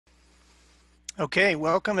Okay,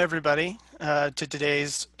 welcome everybody to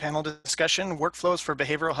today's panel discussion, Workflows for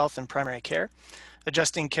Behavioral Health in Primary Care,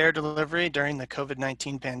 Adjusting Care Delivery During the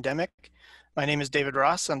COVID-19 Pandemic. My name is David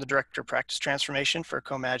Ross. I'm the Director of Practice Transformation for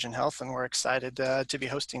Comagine Health, and we're excited to be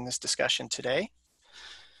hosting this discussion today.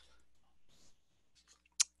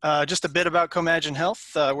 Just a bit about Comagine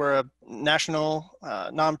Health. We're a national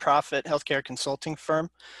nonprofit healthcare consulting firm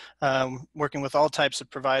working with all types of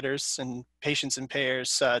providers and patients and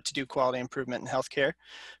payers to do quality improvement in healthcare.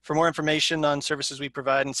 For more information on services we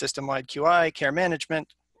provide in system-wide QI, care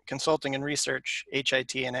management, consulting and research,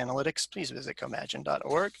 HIT, and analytics, please visit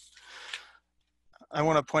comagine.org. I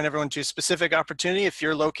want to point everyone to a specific opportunity. If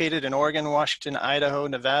you're located in Oregon, Washington, Idaho,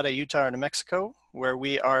 Nevada, Utah, or New Mexico, where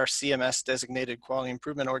we are CMS designated quality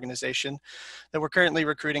improvement organization, that we're currently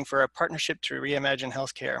recruiting for a partnership to reimagine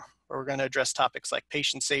healthcare, where we're going to address topics like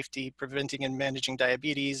patient safety, preventing and managing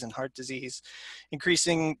diabetes and heart disease,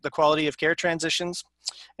 increasing the quality of care transitions,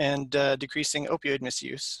 and decreasing opioid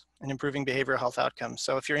misuse and improving behavioral health outcomes.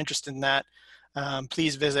 So if you're interested in that,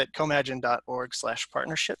 please visit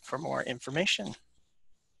comagine.org/partnership for more information.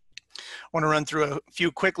 I want to run through a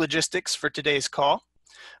few quick logistics for today's call.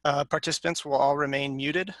 Participants will all remain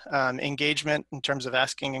muted. Engagement in terms of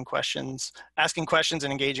asking questions and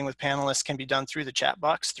engaging with panelists can be done through the chat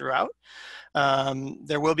box throughout.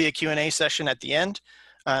 There will be a Q&A session at the end.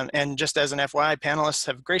 And just as an FYI, panelists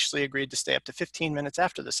have graciously agreed to stay up to 15 minutes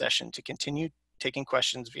after the session to continue taking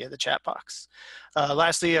questions via the chat box.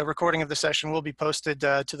 Lastly, a recording of the session will be posted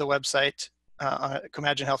to the website,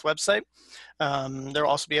 Comagine Health website. There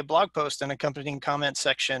will also be a blog post and accompanying comment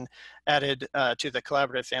section added to the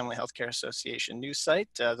Collaborative Family Healthcare Association news site.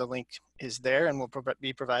 The link is there and will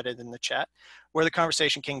be provided in the chat where the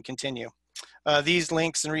conversation can continue. These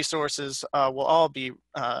links and resources will all be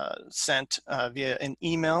sent via an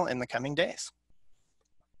email in the coming days.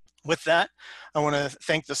 With that, I want to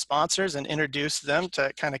thank the sponsors and introduce them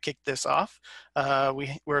to kind of kick this off.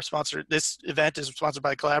 This event is sponsored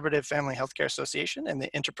by Collaborative Family Healthcare Association and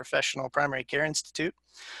the Interprofessional Primary Care Institute.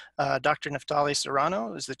 Dr. Naftali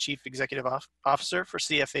Serrano is the Chief Executive Officer for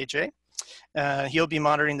CFHA. He'll be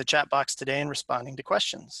monitoring the chat box today and responding to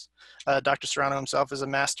questions. Dr. Serrano himself is a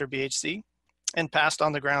Master BHC and past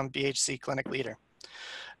on-the-ground BHC clinic leader.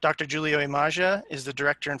 Dr. Julie Oyemaja is the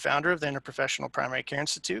director and founder of the Interprofessional Primary Care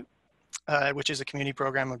Institute, which is a community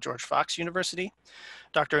program of George Fox University.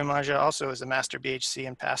 Dr. Oyemaja also is a master BHC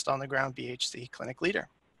and past on-the-ground BHC clinic leader.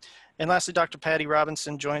 And lastly, Dr. Patty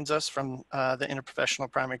Robinson joins us from the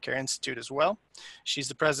Interprofessional Primary Care Institute as well. She's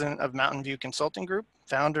the president of Mountain View Consulting Group,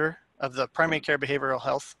 founder of the Primary Care Behavioral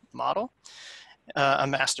Health Model, a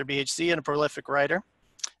master BHC and a prolific writer,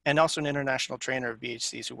 and also an international trainer of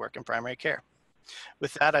BHCs who work in primary care.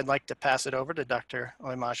 With that, I'd like to pass it over to Dr.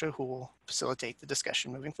 Oyemaja, who will facilitate the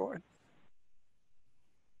discussion moving forward.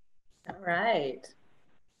 All right.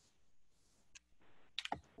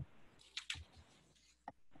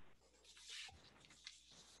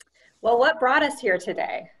 Well, what brought us here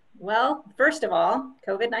today? Well, first of all,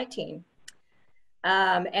 COVID-19.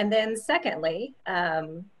 And then secondly,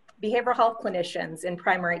 behavioral health clinicians in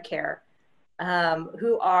primary care.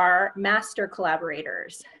 Who are master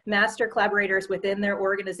collaborators within their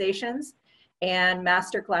organizations and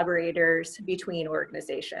master collaborators between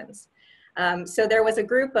organizations. So there was a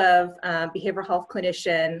group of behavioral health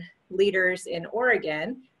clinician leaders in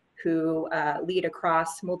Oregon who lead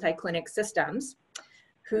across multi-clinic systems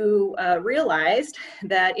who realized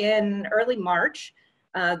that in early March,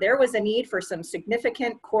 there was a need for some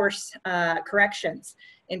significant course corrections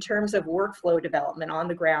in terms of workflow development on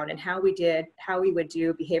the ground and how we would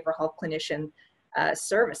do behavioral health clinician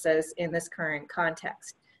services in this current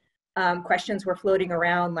context. Questions were floating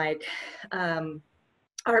around like,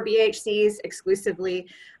 are BHCs exclusively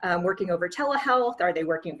working over telehealth? Are they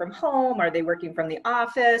working from home? Are they working from the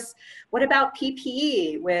office? What about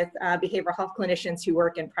PPE with behavioral health clinicians who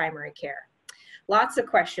work in primary care? Lots of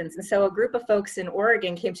questions. And so a group of folks in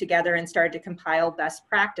Oregon came together and started to compile best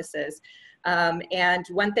practices. And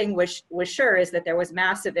one thing was sure is that there was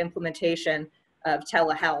massive implementation of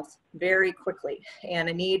telehealth very quickly and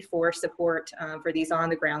a need for support for these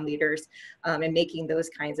on-the-ground leaders in making those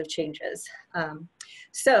kinds of changes.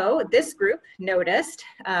 So this group noticed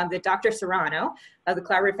that Dr. Serrano of the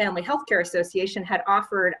Collaborative Family Healthcare Association had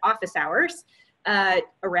offered office hours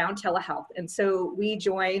around telehealth. And so we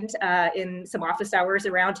joined in some office hours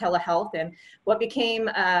around telehealth. And what became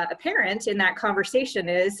apparent in that conversation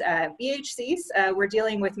is BHCs were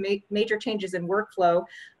dealing with major changes in workflow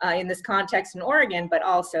in this context in Oregon, but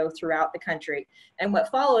also throughout the country. And what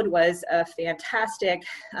followed was a fantastic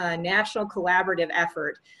national collaborative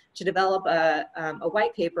effort to develop a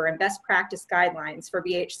white paper and best practice guidelines for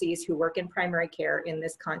BHCs who work in primary care in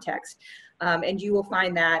this context. And you will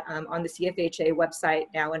find that on the CFHA website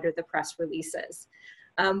now under the press releases.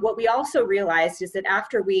 What we also realized is that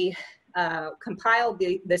after we compiled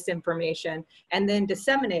this information and then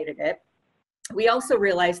disseminated it, we also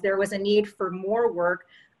realized there was a need for more work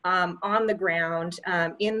on the ground,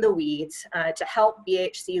 in the weeds, to help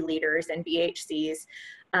BHC leaders and BHCs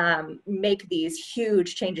make these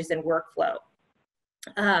huge changes in workflow.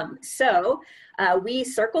 So we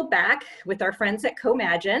circled back with our friends at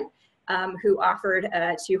Comagin, who offered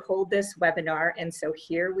to hold this webinar, and so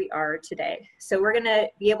here we are today. So we're going to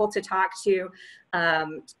be able to talk to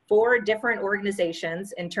 4 different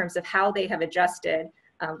organizations in terms of how they have adjusted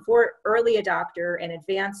for early adopter and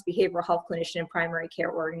advanced behavioral health clinician and primary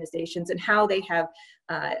care organizations, and how they have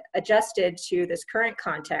adjusted to this current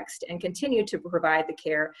context and continue to provide the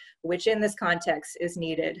care which in this context is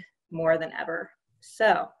needed more than ever.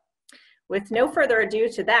 So with no further ado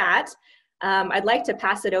to that, I'd like to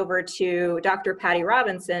pass it over to Dr. Patty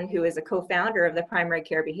Robinson, who is a co-founder of the Primary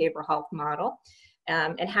Care Behavioral Health Model,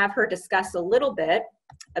 and have her discuss a little bit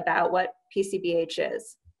about what PCBH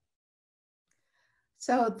is.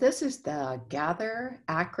 So this is the GATHER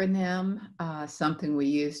acronym, something we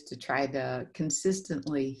use to try to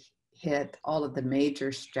consistently hit all of the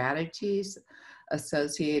major strategies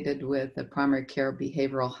associated with the primary care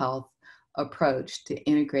behavioral health approach to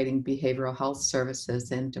integrating behavioral health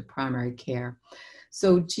services into primary care.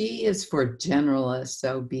 So G is for generalists,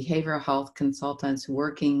 so behavioral health consultants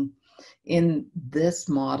working in this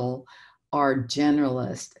model are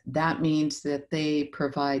generalists. That means that they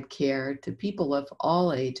provide care to people of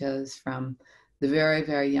all ages, from the very,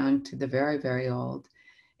 very young to the very, very old.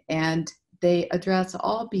 And they address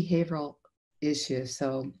all behavioral issues.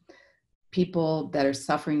 So people that are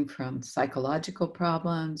suffering from psychological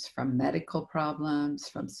problems, from medical problems,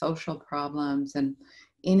 from social problems, and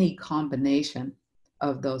any combination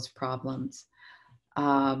of those problems.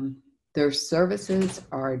 Their services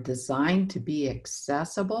are designed to be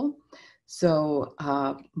accessible. So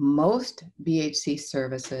most BHC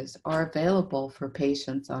services are available for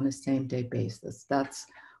patients on a same-day basis. That's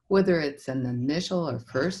whether it's an initial or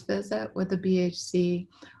first visit with a BHC,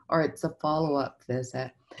 or it's a follow-up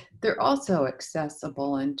visit. They're also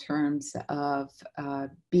accessible in terms of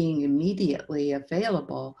being immediately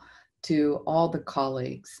available to all the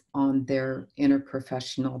colleagues on their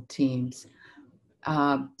interprofessional teams.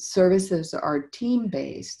 Services are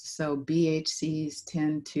team-based, so BHCs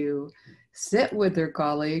tend to sit with their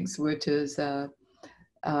colleagues, which is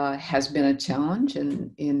has been a challenge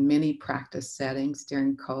in many practice settings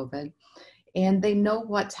during COVID. And they know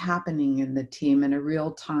what's happening in the team in a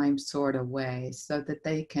real-time sort of way, so that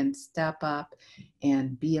they can step up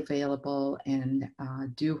and be available and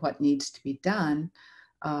do what needs to be done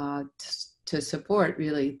to support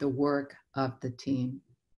really the work of the team.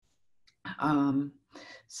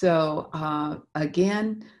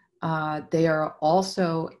 Again, they are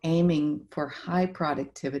also aiming for high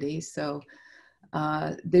productivity. So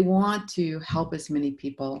they want to help as many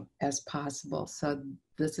people as possible. So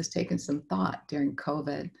this has taken some thought during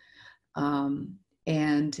COVID.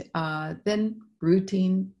 Then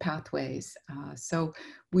routine pathways. So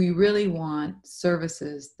we really want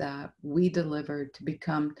services that we deliver to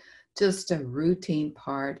become just a routine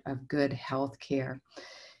part of good healthcare.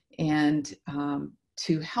 And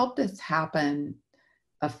to help this happen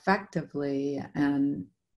effectively, and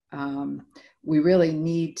we really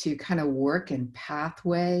need to kind of work in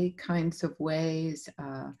pathway kinds of ways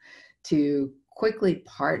to quickly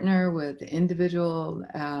partner with individual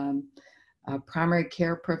primary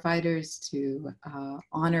care providers to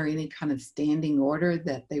honor any kind of standing order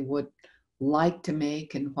that they would like to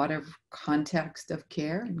make in whatever context of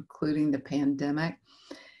care, including the pandemic.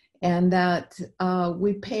 And that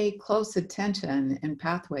we pay close attention in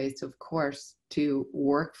pathways, of course, to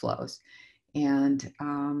workflows. And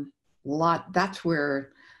that's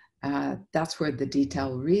where the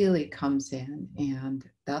detail really comes in. And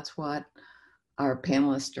that's what our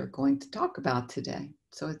panelists are going to talk about today.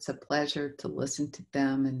 So it's a pleasure to listen to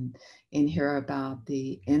them and hear about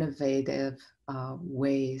the innovative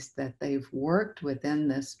ways that they've worked within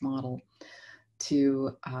this model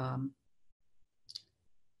to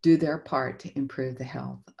do their part to improve the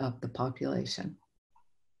health of the population.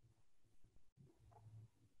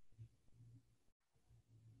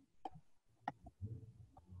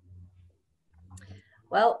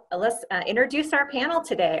 Well, let's introduce our panel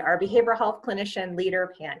today, our behavioral health clinician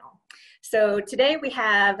leader panel. So today we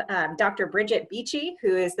have Dr. Bridget Beachy,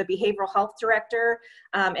 who is the Behavioral Health Director,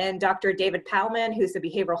 and Dr. David Bauman, who's the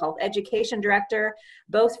Behavioral Health Education Director,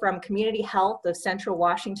 both from Community Health of Central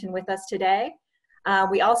Washington with us today.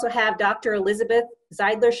 We also have Dr. Elizabeth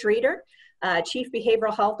Zeidler Schreiter, Chief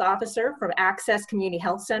Behavioral Health Officer from Access Community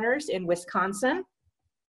Health Centers in Wisconsin.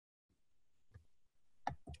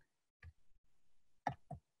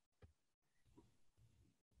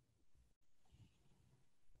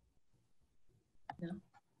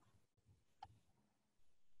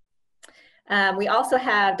 We also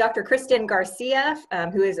have Dr. Kristin Garcia,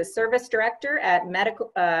 who is a Service Director at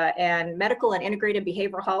Medical and Integrated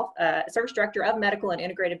Behavioral Health, Service Director of Medical and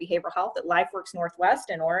Integrated Behavioral Health at Lifeworks Northwest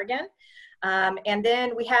in Oregon. And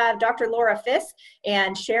then we have Dr. Laura Fisk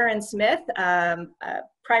and Sharon Smith,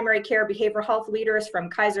 Primary Care Behavioral Health Leaders from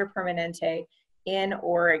Kaiser Permanente in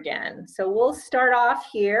Oregon. So we'll start off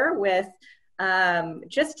here with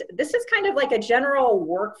this is kind of like a general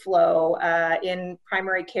workflow in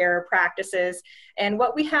primary care practices. And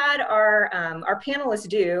what we had our panelists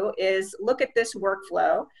do is look at this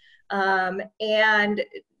workflow and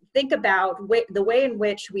think about the way in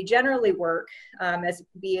which we generally work as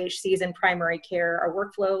BHCs in primary care, our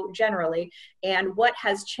workflow generally, and what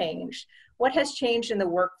has changed. What has changed in the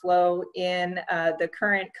workflow in the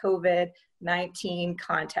current COVID-19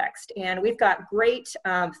 context. And we've got great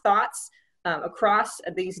thoughts across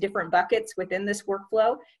these different buckets within this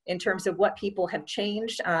workflow in terms of what people have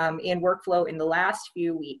changed in workflow in the last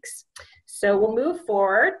few weeks. So we'll move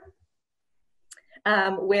forward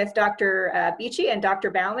with Dr. Beachy and Dr.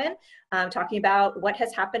 Bauman talking about what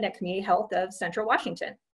has happened at Community Health of Central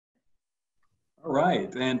Washington. All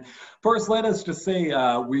right, and first let us just say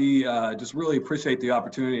we just really appreciate the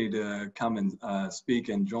opportunity to come and speak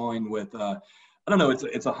and join with I don't know,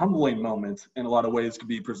 it's a humbling moment in a lot of ways to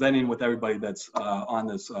be presenting with everybody that's on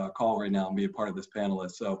this call right now and be a part of this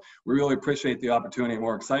panelist. So we really appreciate the opportunity, and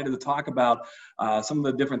we're excited to talk about some of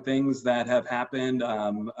the different things that have happened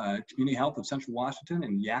Community Health of Central Washington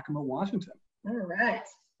and Yakima, Washington. All right.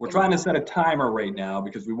 We're trying to set a timer right now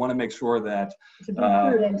because we want to make sure that to be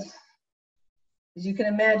prudent, as you can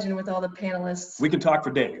imagine, with all the panelists. We can talk for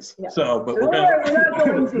days. Yeah. So, but we're not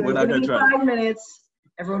going to. We're not going to try. 5 minutes.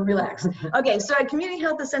 Everyone relax. Okay, so at Community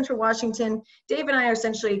Health of Central Washington, Dave and I are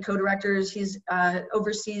essentially co-directors. He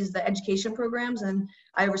oversees the education programs and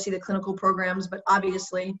I oversee the clinical programs, but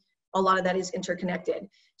obviously a lot of that is interconnected.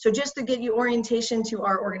 So just to give you orientation to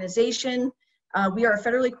our organization, we are a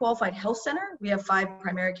federally qualified health center. We have 5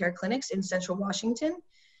 primary care clinics in Central Washington.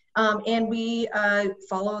 And we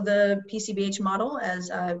follow the PCBH model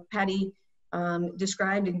as Patty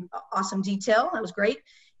described in awesome detail. That was great.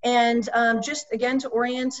 And just again to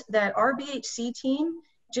orient that our BHC team,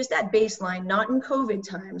 just at baseline, not in COVID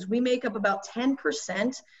times, we make up about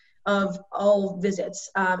 10% of all visits.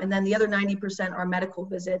 And then the other 90% are medical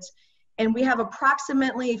visits. And we have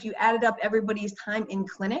approximately, if you added up everybody's time in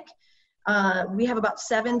clinic, we have about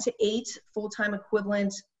 7 to 8 full-time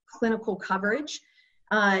equivalent clinical coverage.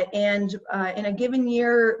 And in a given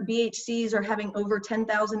year, BHCs are having over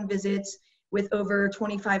 10,000 visits with over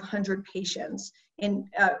 2,500 patients, in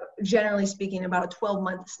generally speaking, about a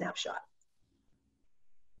 12-month snapshot.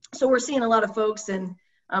 So we're seeing a lot of folks and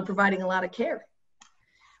providing a lot of care.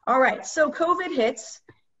 All right, so COVID hits,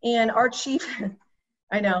 and our chief,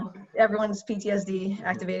 I know, everyone's PTSD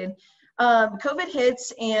activated. COVID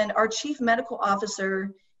hits, and our chief medical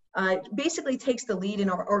officer basically takes the lead in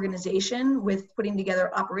our organization with putting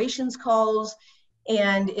together operations calls,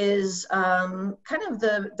 and is kind of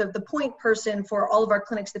the point person for all of our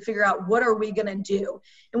clinics to figure out what are we going to do.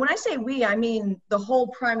 And when I say we, I mean the whole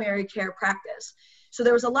primary care practice. So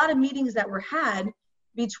there was a lot of meetings that were had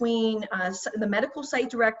between the medical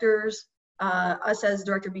site directors, us as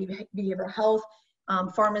Director of Behavioral Health,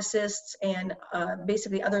 pharmacists, and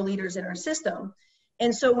basically other leaders in our system.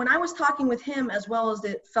 And so when I was talking with him, as well as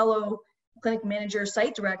the fellow clinic manager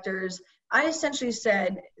site directors, I essentially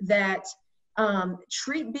said that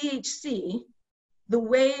treat BHC the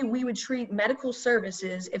way we would treat medical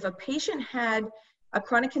services if a patient had a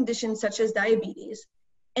chronic condition such as diabetes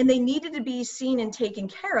and they needed to be seen and taken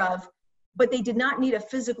care of, but they did not need a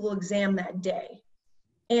physical exam that day.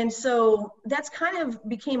 And so that's kind of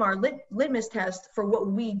became our litmus test for what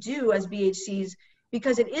we do as BHCs,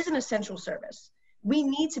 because it is an essential service. We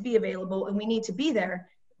need to be available and we need to be there,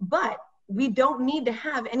 but we don't need to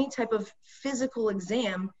have any type of physical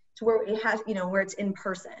exam to where it has, where it's in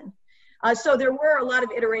person. So there were a lot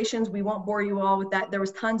of iterations. We won't bore you all with that. There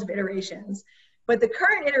was tons of iterations, but the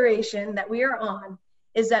current iteration that we are on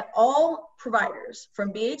is that all providers,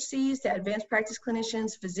 from BHCs to advanced practice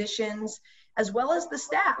clinicians, physicians, as well as the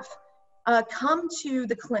staff, come to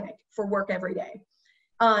the clinic for work every day.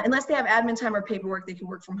 Unless they have admin time or paperwork, they can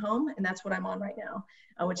work from home, and that's what I'm on right now,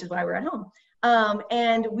 which is why we're at home.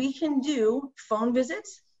 And we can do phone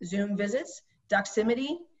visits, Zoom visits,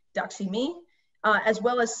 Doximity, DoxyMe, as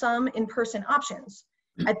well as some in-person options.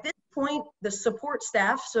 At this point, the support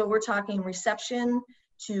staff, so we're talking reception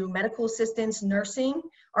to medical assistants, nursing,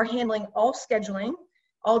 are handling all scheduling,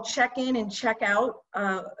 all check-in and check-out,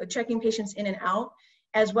 checking patients in and out,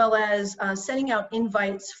 as well as sending out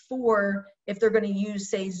invites for if they're going to use,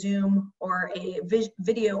 say, Zoom or a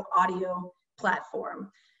video audio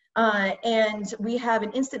platform. And we have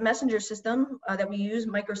an instant messenger system that we use,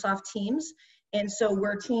 Microsoft Teams. And so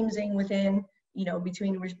we're teamsing within,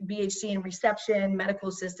 between BHC and reception, medical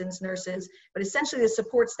assistants, nurses, but essentially the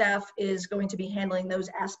support staff is going to be handling those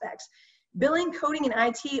aspects. Billing, coding, and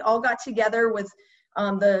IT all got together with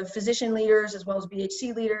the physician leaders as well as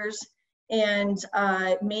BHC leaders, and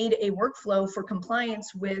made a workflow for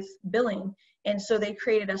compliance with billing. And so they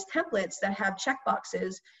created us templates that have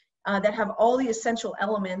checkboxes that have all the essential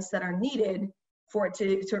elements that are needed for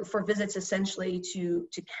it for visits essentially to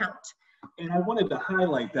count. And I wanted to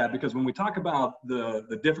highlight that because when we talk about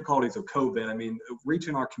the difficulties of COVID, I mean,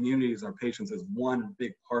 reaching our communities, our patients is one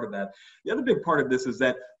big part of that. The other big part of this is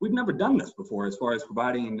that we've never done this before as far as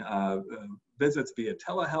providing visits via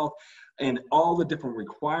telehealth and all the different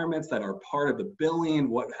requirements that are part of the billing,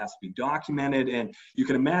 what has to be documented. And you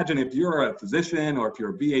can imagine if you're a physician or if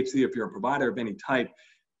you're a BHC, if you're a provider of any type,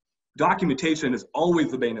 documentation is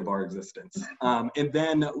always the bane of our existence. And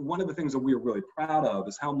then one of the things that we are really proud of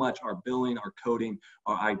is how much our billing, our coding,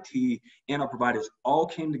 our IT, and our providers all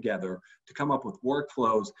came together to come up with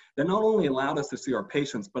workflows that not only allowed us to see our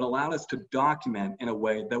patients, but allowed us to document in a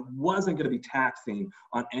way that wasn't going to be taxing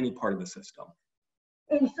on any part of the system.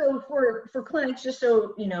 And so for clinics, just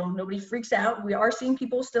so nobody freaks out, we are seeing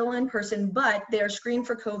people still in person, but they are screened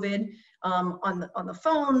for COVID on the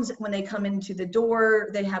phones. When they come into the door,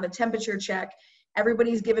 they have a temperature check.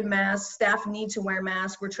 Everybody's given masks. Staff need to wear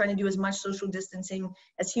masks. We're trying to do as much social distancing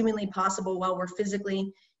as humanly possible while we're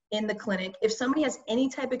physically in the clinic. If somebody has any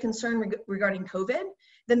type of concern regarding COVID,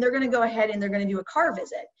 then they're going to go ahead and they're going to do a car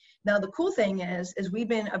visit. Now, the cool thing is we've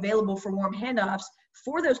been available for warm handoffs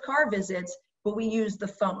for those car visits, but we use the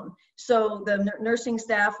phone. So the nursing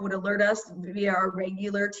staff would alert us via our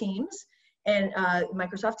regular Teams and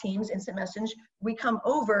Microsoft Teams, instant message. We come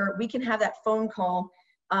over, we can have that phone call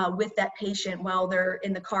with that patient while they're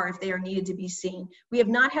in the car if they are needed to be seen. We have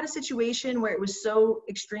not had a situation where it was so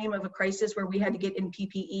extreme of a crisis where we had to get in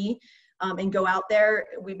PPE and go out there.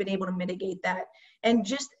 We've been able to mitigate that. And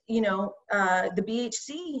just, the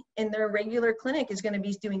BHC in their regular clinic is going to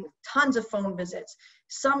be doing tons of phone visits,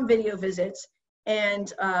 some video visits,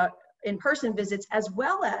 and in-person visits, as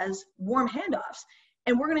well as warm handoffs.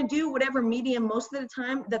 And we're going to do whatever medium most of the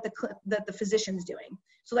time that the physician's doing.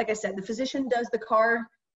 So like I said, the physician does the car,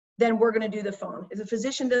 then we're going to do the phone. If the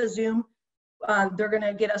physician does Zoom, they're going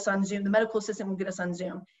to get us on Zoom. The medical assistant will get us on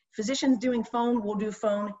Zoom. Physician's doing phone, we'll do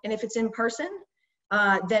phone. And if it's in person,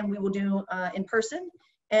 then we will do in person.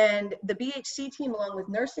 And the BHC team, along with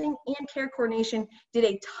nursing and care coordination, did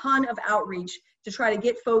a ton of outreach to try to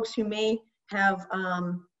get folks who may have,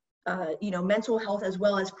 mental health as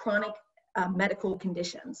well as chronic medical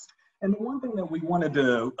conditions. And the one thing that we wanted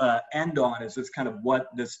to end on is just kind of what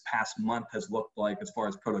this past month has looked like as far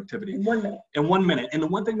as productivity. In 1 minute. In 1 minute. And the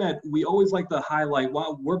one thing that we always like to highlight,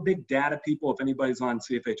 while we're big data people, if anybody's on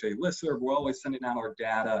CFHA listserv, we're always sending out our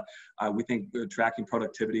data. We think tracking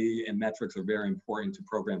productivity and metrics are very important to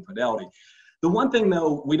program fidelity. The one thing,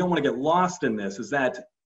 though, we don't want to get lost in this is that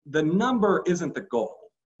the number isn't the goal.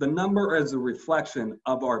 The number is a reflection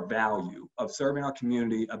of our value of serving our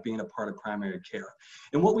community, of being a part of primary care.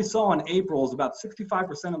 And what we saw in April is about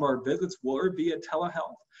 65% of our visits were via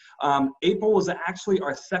telehealth. April was actually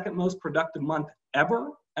our second most productive month ever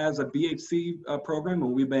as a BHC program,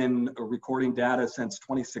 and we've been recording data since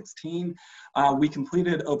 2016. We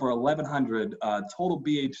completed over 1,100 total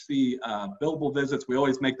BHC billable visits. We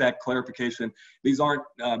always make that clarification. These aren't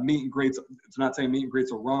meet and greets. It's not saying meet and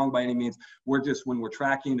greets are wrong by any means. We're just, when we're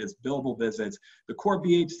tracking, it's billable visits. The core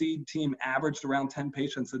BHC team averaged around 10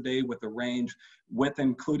 patients a day with a range, with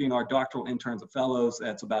including our doctoral interns and fellows,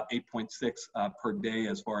 that's about 8.6 per day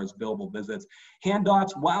as far as billable visits.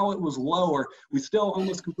 Handoffs, while it was lower, we still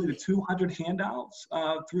almost completed 200 handouts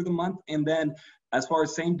through the month. And then as far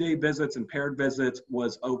as same day visits and paired visits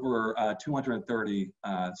was over 230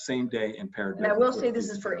 same day and paired visits. And I will say this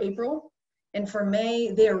is for April. And for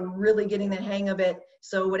May, they're really getting the hang of it.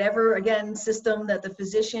 So whatever, again, system that the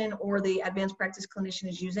physician or the advanced practice clinician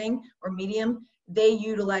is using, or medium, they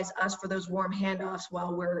utilize us for those warm handoffs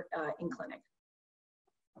while we're in clinic.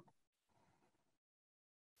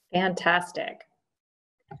 Fantastic.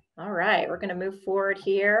 All right, we're going to move forward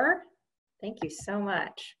here. Thank you so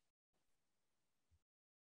much.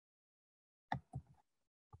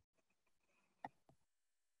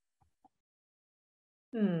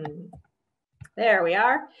 There we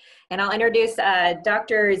are. And I'll introduce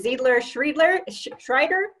Dr. Zeidler Schreiter,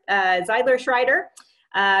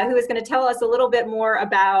 who is going to tell us a little bit more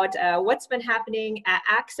about what's been happening at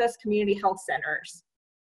Access Community Health Centers.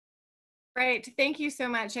 Great. Thank you so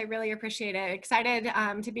much. I really appreciate it. Excited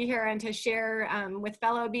to be here and to share with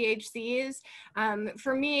fellow BHCs.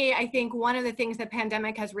 For me, I think one of the things the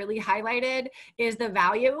pandemic has really highlighted is the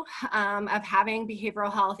value of having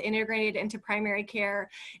behavioral health integrated into primary care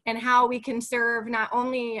and how we can serve not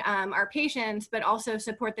only our patients, but also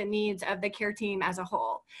support the needs of the care team as a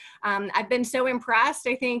whole. I've been so impressed.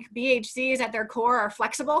 I think BHCs at their core are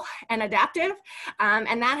flexible and adaptive,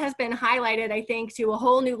 and that has been highlighted, I think, to a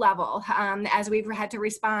whole new level. As we've had to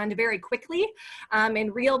respond very quickly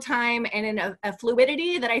in real time and in a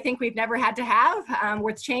fluidity that I think we've never had to have,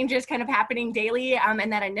 with changes kind of happening daily in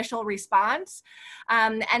that initial response.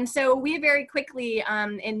 And so we very quickly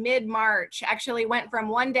in mid-March actually went from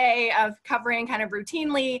one day of covering kind of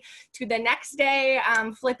routinely to the next day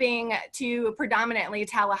flipping to predominantly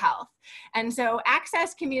telehealth. And so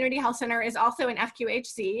Access Community Health Center is also an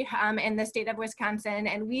FQHC in the state of Wisconsin,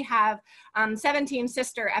 and we have 17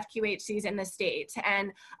 sister FQHCs in the state.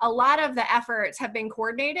 And a lot of the efforts have been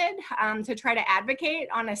coordinated to try to advocate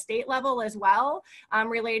on a state level as well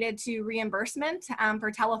related to reimbursement for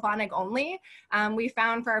telephonic only. We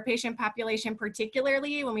found for our patient population,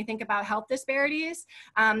 particularly when we think about health disparities,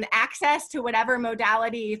 access to whatever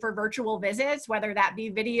modality for virtual visits, whether that be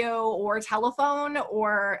video or telephone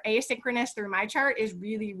or asynchronous through MyChart, is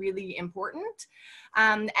really, really important.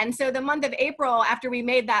 And so the month of April, after we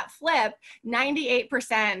made that flip,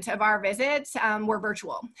 98% of our visits were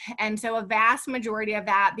virtual. And so a vast majority of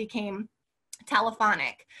that became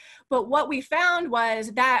telephonic. But what we found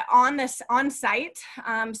was that on-site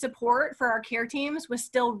support for our care teams was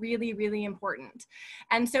still really, really important.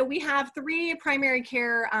 And so we have 3 primary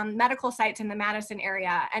care medical sites in the Madison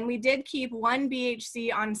area, and we did keep 1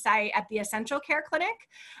 BHC on site at the Essential Care Clinic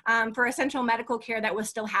for essential medical care that was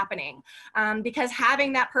still happening. Because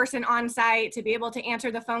having that person on site to be able to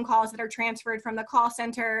answer the phone calls that are transferred from the call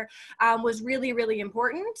center was really, really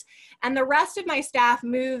important. And the rest of my staff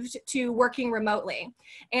moved to working remotely.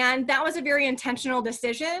 And that was a very intentional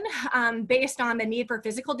decision based on the need for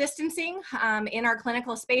physical distancing in our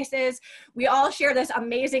clinical spaces. We all share this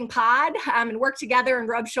amazing pod and work together and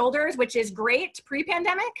rub shoulders, which is great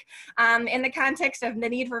pre-pandemic. In the context of the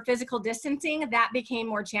need for physical distancing, that became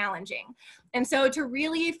more challenging. And so to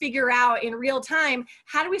really figure out in real time,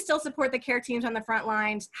 how do we still support the care teams on the front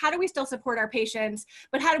lines? How do we still support our patients?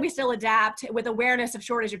 But how do we still adapt with awareness of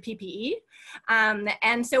shortage of PPE?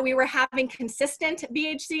 And so we were having consistent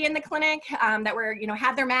BHC in the clinic that were,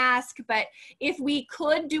 had their mask, but if we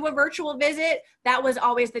could do a virtual visit, that was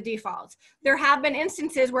always the default. There have been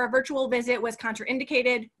instances where a virtual visit was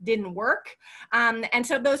contraindicated, didn't work. And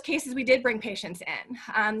so those cases, we did bring patients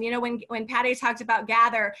in. When Patty talked about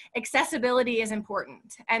Gather, accessibility is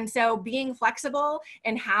important. And so being flexible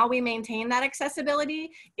in how we maintain that accessibility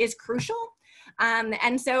is crucial.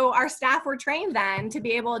 And so our staff were trained then to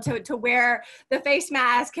be able to wear the face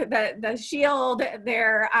mask, the shield,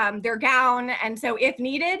 their gown. And so if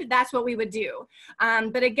needed, that's what we would do.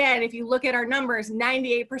 But again, if you look at our numbers,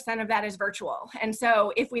 98% of that is virtual. And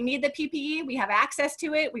so if we need the PPE, we have access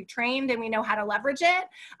to it, we've trained and we know how to leverage it.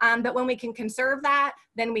 But when we can conserve that,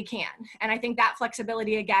 then we can. And I think that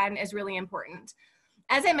flexibility, again, is really important.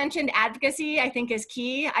 As I mentioned, advocacy, I think, is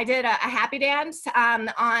key. I did a happy dance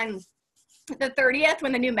on the 30th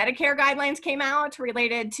when the new Medicare guidelines came out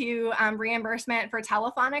related to reimbursement for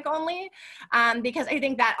telephonic only, because I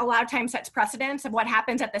think that a lot of times sets precedence of what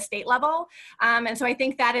happens at the state level. And so I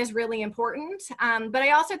think that is really important. But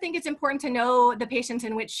I also think it's important to know the patients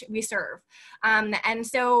in which we serve. And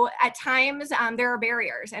so at times there are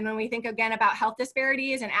barriers. And when we think again about health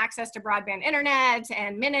disparities and access to broadband internet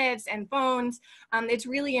and minutes and phones, it's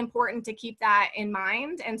really important to keep that in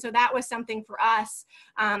mind. And so that was something for us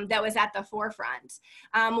that was at the forefront.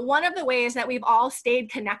 One of the ways that we've all stayed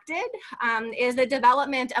connected is the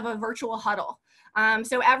development of a virtual huddle.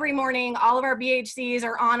 So every morning, all of our BHCs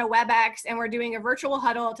are on a WebEx and we're doing a virtual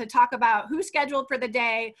huddle to talk about who's scheduled for the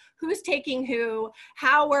day, who's taking who,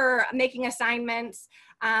 how we're making assignments.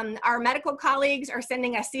 Our medical colleagues are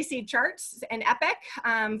sending us CC charts and Epic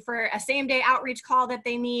for a same-day outreach call that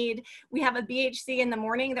they need. We have a BHC in the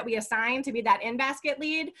morning that we assign to be that in-basket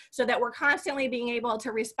lead so that we're constantly being able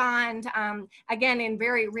to respond, again, in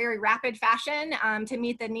very, very rapid fashion to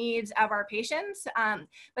meet the needs of our patients.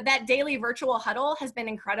 But that daily virtual huddle has been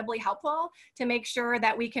incredibly helpful to make sure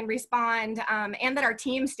that we can respond and that our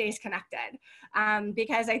team stays connected.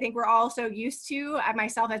 Because I think we're all so used to,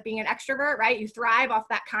 myself as being an extrovert, right? You thrive off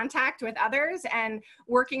that contact with others, and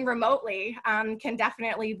working remotely can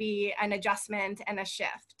definitely be an adjustment and a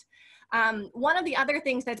shift. One of the other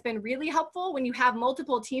things that's been really helpful when you have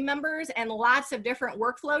multiple team members and lots of different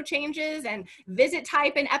workflow changes and visit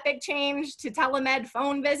type and Epic change to telemed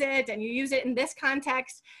phone visit, and you use it in this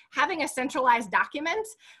context, having a centralized document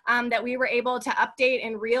that we were able to update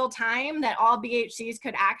in real time that all BHCs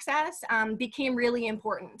could access became really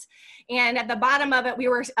important. And at the bottom of it, we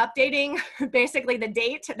were updating basically the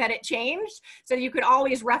date that it changed. So you could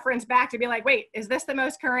always reference back to be like, wait, is this the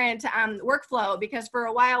most current workflow? Because for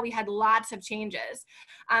a while we had lots of changes.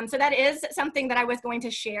 So that is something that I was going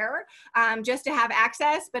to share just to have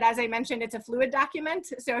access. But as I mentioned, it's a fluid document.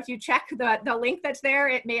 So if you check the link that's there,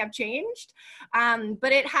 it may have changed.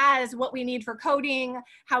 But it has what we need for coding,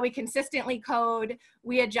 how we consistently code.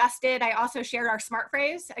 We adjusted. I also shared our smart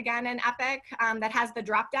phrase again in Epic that has the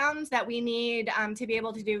drop downs that we need to be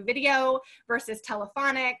able to do video versus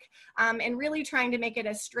telephonic, and really trying to make it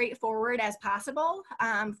as straightforward as possible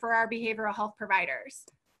for our behavioral health providers.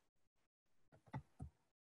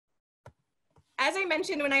 As I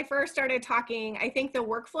mentioned when I first started talking, I think the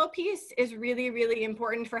workflow piece is really, really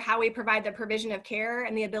important for how we provide the provision of care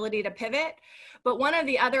and the ability to pivot. But one of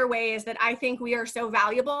the other ways that I think we are so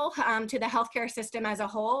valuable to the healthcare system as a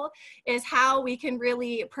whole is how we can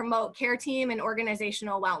really promote care team and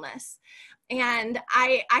organizational wellness. And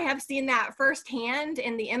I have seen that firsthand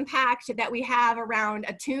in the impact that we have around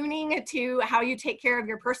attuning to how you take care of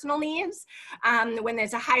your personal needs. When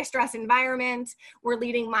there's a high stress environment, we're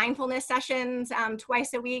leading mindfulness sessions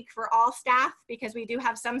twice a week for all staff, because we do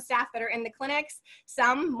have some staff that are in the clinics,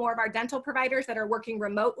 some more of our dental providers that are working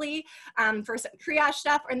remotely for some triage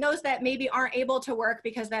stuff, and those that maybe aren't able to work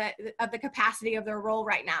because of the capacity of their role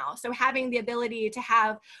right now. So having the ability to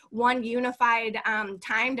have one unified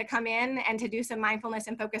time to come in and to do some mindfulness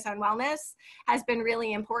and focus on wellness has been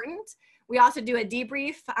really important. We also do a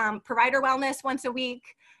debrief, provider wellness once a week.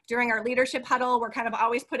 During our leadership huddle, we're kind of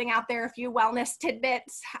always putting out there a few wellness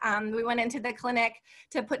tidbits. We went into the clinic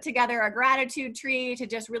to put together a gratitude tree to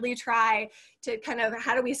just really try to kind of,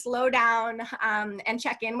 how do we slow down and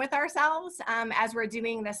check in with ourselves as we're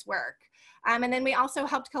doing this work. And then we also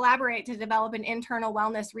helped collaborate to develop an internal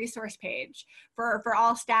wellness resource page for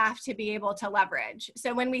all staff to be able to leverage.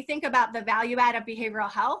 So when we think about the value add of behavioral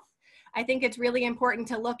health, I think it's really important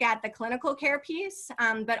to look at the clinical care piece,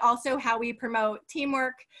 but also how we promote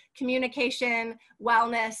teamwork, communication,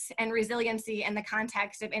 wellness, and resiliency in the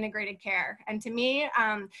context of integrated care. And to me,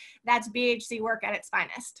 that's BHC work at its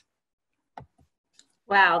finest.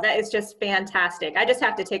 Wow, that is just fantastic. I just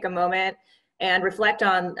have to take a moment and reflect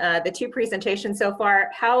on the two presentations so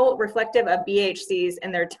far, how reflective of BHCs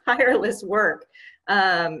and their tireless work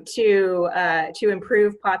to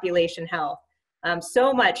improve population health.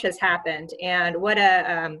 So much has happened, and what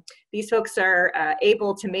these folks are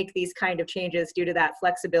able to make these kind of changes due to that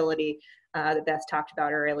flexibility that Beth talked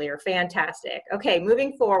about earlier. Fantastic. Okay,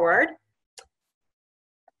 moving forward.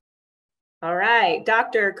 All right,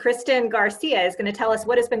 Dr. Kristin Garcia is going to tell us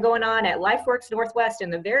what has been going on at Lifeworks Northwest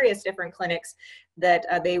and the various different clinics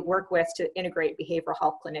that they work with to integrate behavioral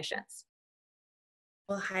health clinicians.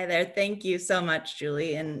 Well, hi there. Thank you so much,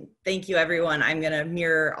 Julie. And thank you, everyone. I'm going to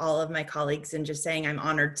mirror all of my colleagues in just saying I'm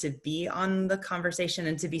honored to be on the conversation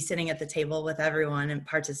and to be sitting at the table with everyone and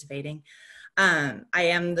participating. I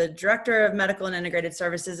am the Director of Medical and Integrated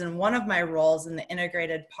Services, and one of my roles in the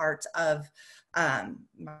integrated part of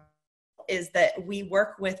is that we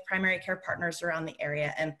work with primary care partners around the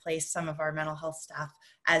area and place some of our mental health staff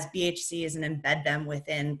as BHCs and embed them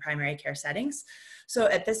within primary care settings. So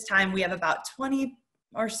at this time, we have about 20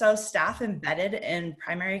 or so staff embedded in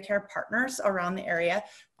primary care partners around the area.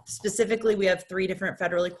 Specifically, we have 3 different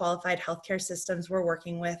federally qualified healthcare systems we're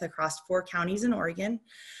working with across 4 counties in Oregon.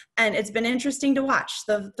 And it's been interesting to watch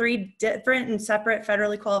the 3 different and separate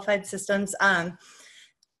federally qualified systems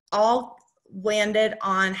all landed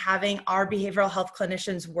on having our behavioral health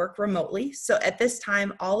clinicians work remotely. So at this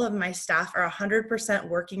time, all of my staff are 100%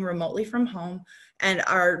 working remotely from home and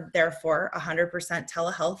are therefore 100%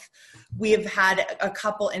 telehealth. We have had a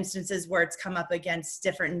couple instances where it's come up against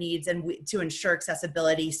different needs, and to ensure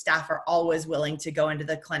accessibility, staff are always willing to go into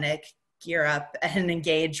the clinic gear up and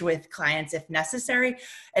engage with clients if necessary.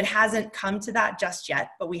 It hasn't come to that just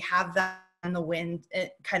yet, but we have that in the wind,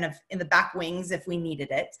 kind of in the back wings if we needed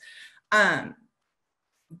it.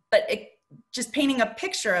 But just painting a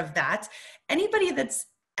picture of that, anybody that's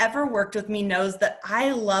ever worked with me knows that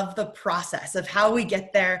I love the process of how we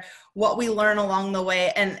get there, what we learn along the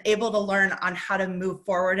way, and able to learn on how to move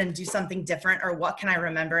forward and do something different, or what can I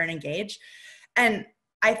remember and engage. And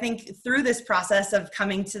I think through this process of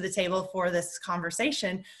coming to the table for this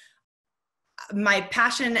conversation, my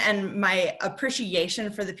passion and my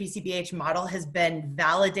appreciation for the PCBH model has been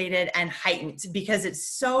validated and heightened because it's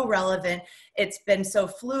so relevant. It's been so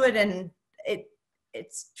fluid, and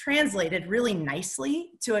it's translated really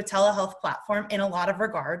nicely to a telehealth platform in a lot of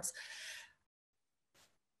regards.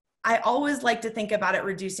 I always like to think about it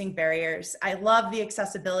reducing barriers. I love the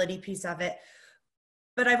accessibility piece of it.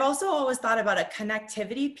 But I've also always thought about a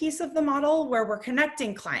connectivity piece of the model where we're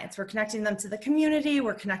connecting clients, we're connecting them to the community,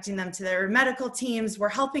 we're connecting them to their medical teams, we're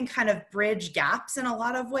helping kind of bridge gaps in a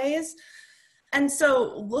lot of ways. And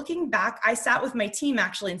so looking back, I sat with my team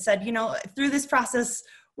actually and said, you know, through this process,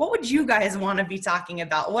 what would you guys want to be talking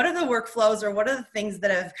about? What are the workflows, or what are the things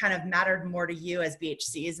that have kind of mattered more to you as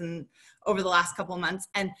BHCs and over the last couple of months?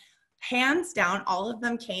 And hands down, all of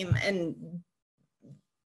them came, and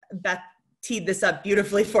Beth teed this up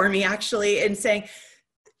beautifully for me actually, in saying,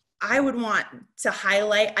 I would want to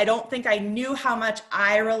highlight, I don't think I knew how much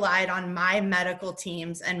I relied on my medical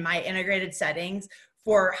teams and my integrated settings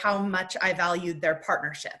for how much I valued their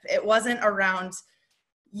partnership. It wasn't around,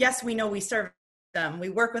 yes, we know we serve them, we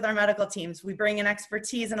work with our medical teams, we bring in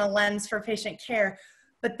expertise and a lens for patient care,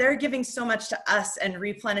 but they're giving so much to us and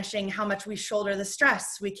replenishing how much we shoulder the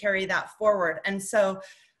stress, we carry that forward. And so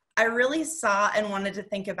I really saw and wanted to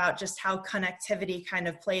think about just how connectivity kind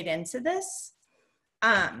of played into this.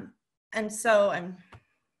 And so I'm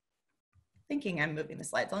thinking I'm moving the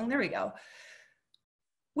slides along. There we go.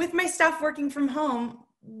 With my staff working from home,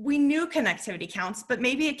 we knew connectivity counts, but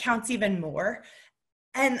maybe it counts even more.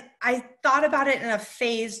 And I thought about it in a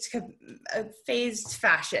phased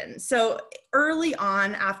fashion. So early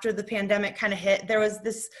on, after the pandemic kind of hit, there was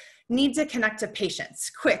this need to connect to patients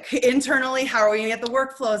quick internally. How are we gonna get the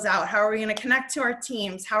workflows out? How are we gonna connect to our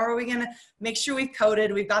teams? How are we gonna make sure we've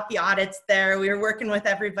coded? We've got the audits there. We were working with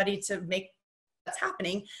everybody to make that's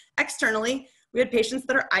happening. Externally, we had patients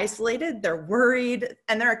that are isolated, they're worried,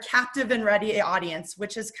 and they're a captive and ready audience,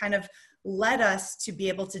 which has kind of led us to be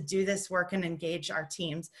able to do this work and engage our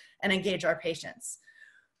teams and engage our patients.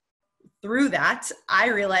 Through that, I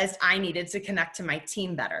realized I needed to connect to my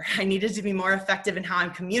team better. I needed to be more effective in how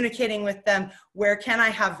I'm communicating with them. Where can I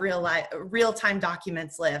have real-time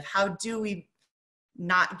documents live? How do we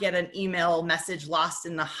not get an email message lost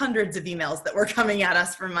in the hundreds of emails that were coming at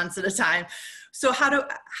us for months at a time? So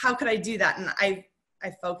how could I do that? And I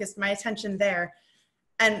focused my attention there.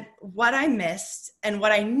 And what I missed and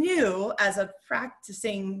what I knew as a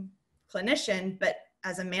practicing clinician, but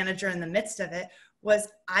as a manager in the midst of it, was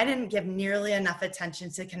I didn't give nearly enough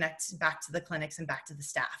attention to connect back to the clinics and back to the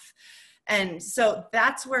staff. And so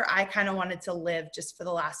that's where I kind of wanted to live just for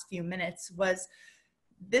the last few minutes. Was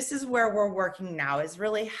this is where we're working now, is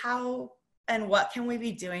really how and what can we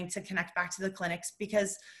be doing to connect back to the clinics?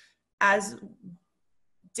 Because as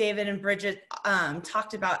David and Bridget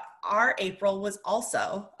talked about, our April was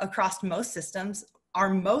also, across most systems, our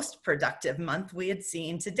most productive month we had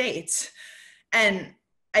seen to date. And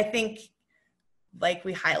I think, like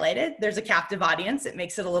we highlighted, there's a captive audience. It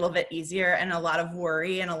makes it a little bit easier, and a lot of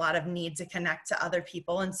worry and a lot of need to connect to other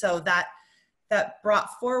people. And so that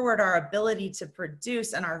brought forward our ability to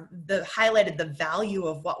produce and highlighted the value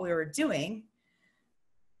of what we were doing.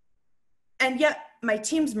 And yet my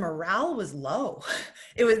team's morale was low.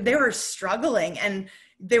 They were struggling, and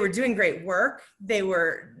they were doing great work. They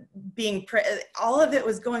were all of it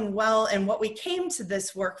was going well. And what we came to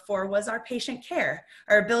this work for was our patient care,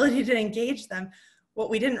 our ability to engage them. What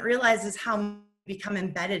we didn't realize is how we become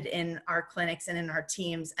embedded in our clinics and in our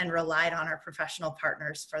teams, and relied on our professional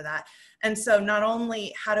partners for that. And so not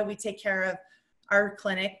only how do we take care of our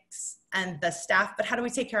clinics and the staff, but how do we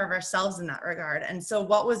take care of ourselves in that regard? And so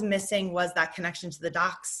what was missing was that connection to the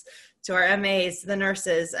docs, to our MAs, to the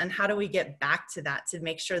nurses, and how do we get back to that to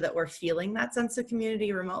make sure that we're feeling that sense of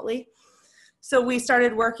community remotely? So we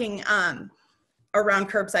started working around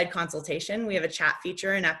curbside consultation. We have a chat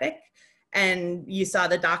feature in Epic, and you saw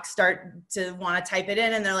the docs start to want to type it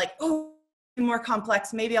in, and they're like, oh, more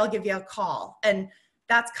complex, maybe I'll give you a call. And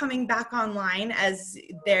that's coming back online as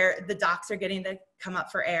the docs are getting to come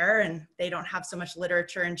up for air, and they don't have so much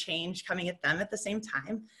literature and change coming at them at the same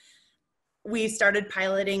time. we started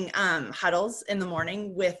piloting huddles in the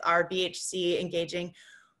morning with our BHC engaging.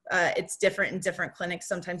 It's different in different clinics.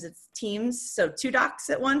 Sometimes it's teams, so 2 docs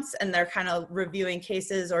at once, and they're kind of reviewing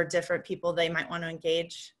cases or different people they might want to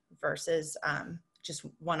engage versus just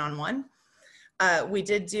one-on-one.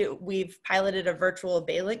 We've piloted a virtual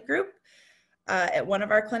Baylink group at one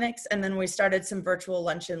of our clinics, and then we started some virtual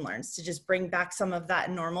lunch and learns to just bring back some of that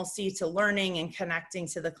normalcy to learning and connecting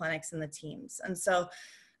to the clinics and the teams. And so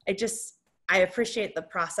I appreciate the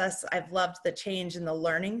process. I've loved the change and the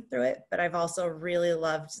learning through it, but I've also really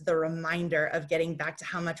loved the reminder of getting back to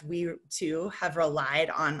how much we too have relied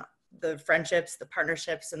on the friendships, the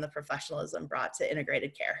partnerships, and the professionalism brought to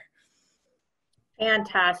integrated care.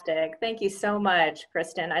 Fantastic. Thank you so much,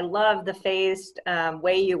 Kristin. I love the phased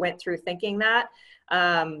way you went through thinking that.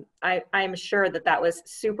 I'm sure that was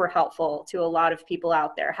super helpful to a lot of people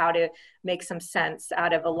out there, how to make some sense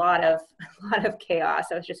out of a lot of chaos.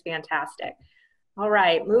 That was just fantastic. All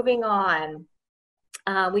right, moving on.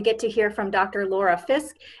 We get to hear from Dr. Laura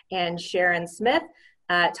Fisk and Sharon Smith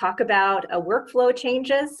talk about workflow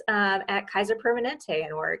changes at Kaiser Permanente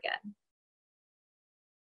in Oregon.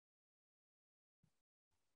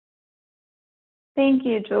 Thank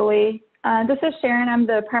you, Julie. This is Sharon. I'm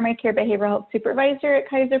the Primary Care Behavioral Health Supervisor at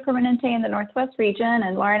Kaiser Permanente in the Northwest region,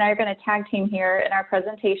 and Laura and I are going to tag team here in our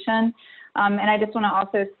presentation. And I just want to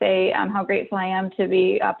also say how grateful I am to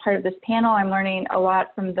be a part of this panel. I'm learning a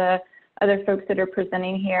lot from the other folks that are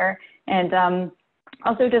presenting here, and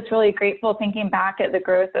also just really grateful thinking back at the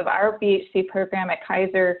growth of our BHC program at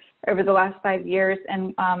Kaiser over the last 5 years,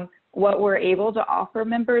 and what we're able to offer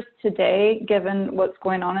members today, given what's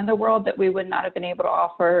going on in the world that we would not have been able to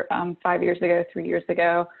offer 5 years ago, 3 years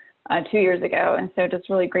ago, 2 years ago. And so just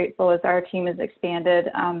really grateful as our team has expanded,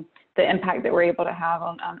 the impact that we're able to have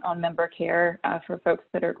on member care for folks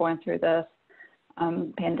that are going through this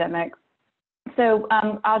pandemic. So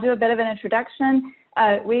I'll do a bit of an introduction.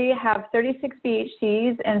 We have 36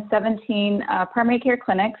 BHCs and 17 primary care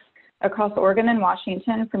clinics across Oregon and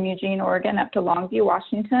Washington, from Eugene, Oregon, up to Longview,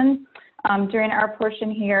 Washington. During our portion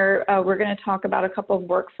here, we're going to talk about a couple of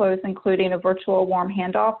workflows, including a virtual warm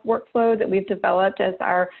handoff workflow that we've developed as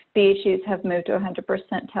our BHCs have moved to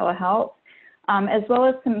 100% telehealth, as well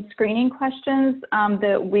as some screening questions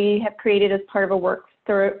that we have created as part of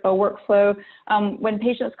a workflow. When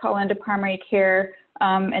patients call into primary care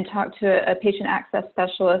and talk to a patient access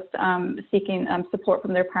specialist seeking support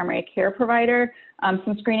from their primary care provider,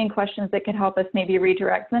 some screening questions that could help us maybe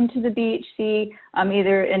redirect them to the BHC,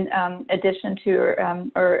 either in addition to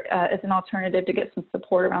or as an alternative to get some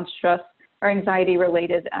support around stress or anxiety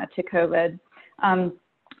related to COVID.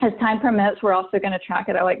 As time permits, we're also going to track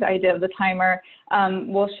it. I like the idea of the timer.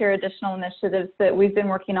 We'll share additional initiatives that we've been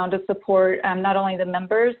working on to support not only the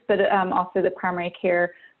members, but also the primary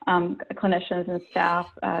care clinicians and staff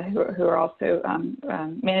who are also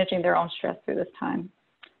managing their own stress through this time.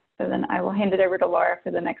 So then I will hand it over to Laura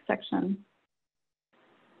for the next section.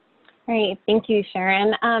 Great, thank you,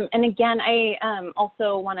 Sharon. And again, I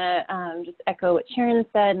also want to just echo what Sharon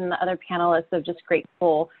said and the other panelists of just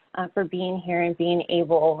grateful for being here and being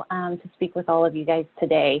able to speak with all of you guys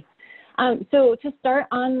today. So to start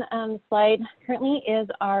on the slide currently is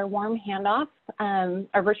our warm handoff,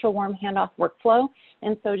 our virtual warm handoff workflow.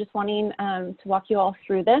 And so just wanting to walk you all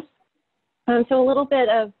through this. So a little bit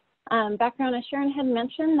of background, as Sharon had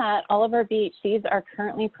mentioned, that all of our BHCs are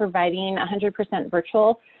currently providing 100%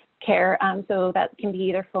 virtual care. So that can be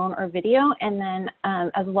either phone or video, and then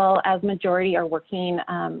as well as majority are working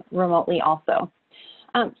remotely also.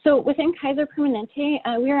 So within Kaiser Permanente,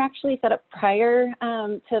 we were actually set up prior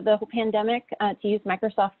to the whole pandemic to use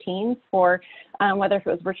Microsoft Teams for whether if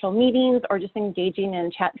it was virtual meetings or just engaging in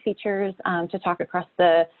chat features to talk across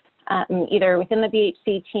the either within the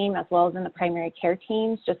BHC team as well as in the primary care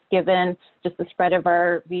teams, just given just the spread of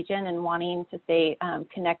our region and wanting to stay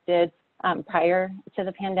connected prior to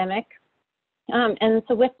the pandemic. And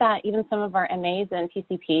so with that, even some of our MAs and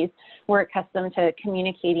PCPs were accustomed to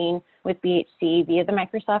communicating with BHC via the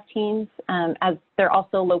Microsoft Teams, as they're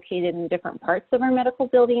also located in different parts of our medical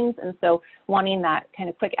buildings. And so wanting that kind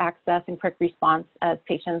of quick access and quick response as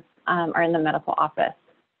patients are in the medical office.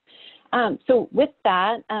 So with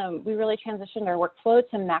that, we really transitioned our workflow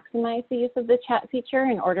to maximize the use of the chat feature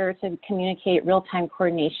in order to communicate real-time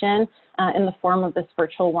coordination in the form of this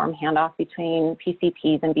virtual warm handoff between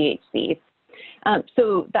PCPs and BHCs.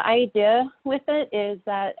 So the idea with it is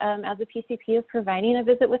that as a PCP is providing a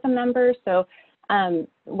visit with a member, so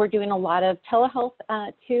we're doing a lot of telehealth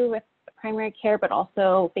too with primary care, but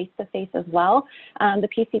also face-to-face as well. The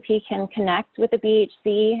PCP can connect with the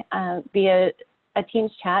BHC via a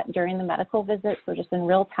Teams chat during the medical visit, so just in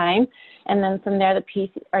real time. And then from there, the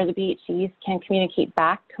BHCs can communicate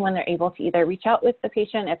back when they're able to either reach out with the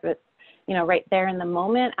patient if it's, you know, right there in the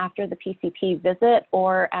moment after the PCP visit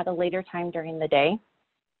or at a later time during the day.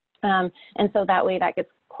 And so that way that gets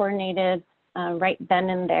coordinated right then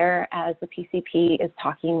and there as the PCP is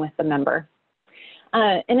talking with the member.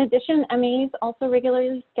 In addition, MAs also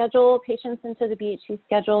regularly schedule patients into the BHC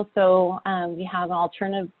schedule, so we have an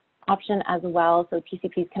alternative option as well. So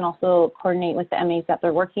PCPs can also coordinate with the MAs that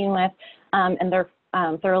they're working with, and they're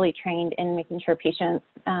thoroughly trained in making sure patients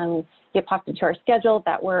get popped into our schedule,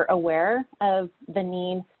 that we're aware of the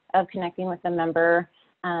need of connecting with the member,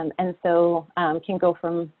 and so can go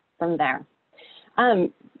from there.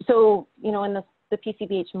 So, you know, in the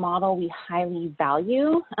PCBH model, we highly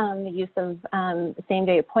value the use of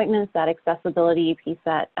same-day appointments, that accessibility piece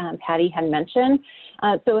that Patty had mentioned.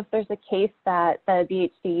 So if there's a case that the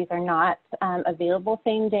BHCs are not available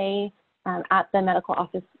same day at the medical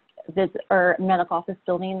office visit or medical office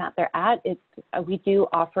building that they're at, we do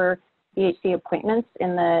offer BHC appointments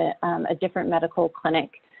in a different medical clinic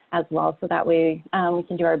as well. So that way we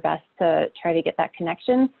can do our best to try to get that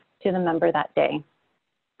connection to the member that day.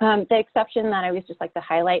 The exception that I would just like to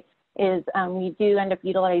highlight is we do end up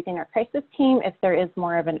utilizing our crisis team if there is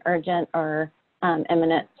more of an urgent or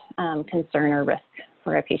imminent concern or risk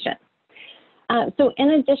for a patient. So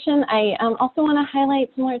in addition, I also want to highlight,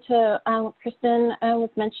 similar to what Kristin was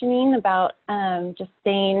mentioning about just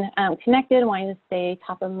staying connected, wanting to stay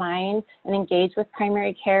top of mind and engage with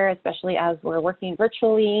primary care, especially as we're working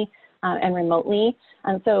virtually and remotely.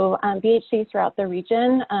 And so BHCs throughout the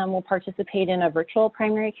region will participate in a virtual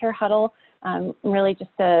primary care huddle, really just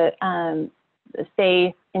to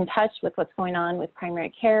stay in touch with what's going on with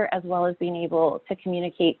primary care, as well as being able to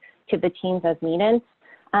communicate to the teams as needed.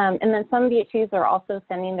 And then some BHCs are also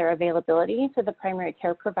sending their availability to the primary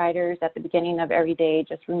care providers at the beginning of every day,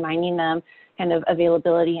 just reminding them kind of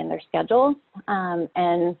availability in their schedules,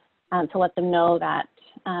 and to let them know that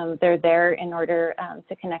they're there in order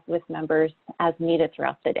to connect with members as needed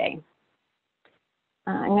throughout the day.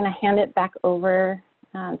 I'm going to hand it back over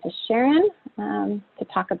to Sharon to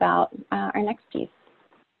talk about our next piece.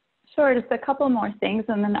 Sure, just a couple more things,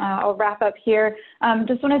 and then I'll wrap up here.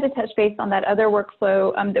 Just wanted to touch base on that other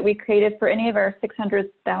workflow that we created for any of our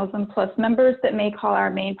 600,000 plus members that may call our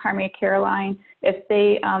main primary care line. If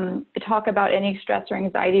they talk about any stress or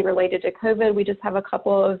anxiety related to COVID, we just have a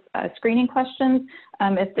couple of screening questions.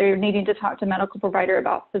 If they're needing to talk to a medical provider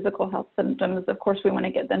about physical health symptoms, of course, we want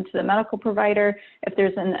to get them to the medical provider. If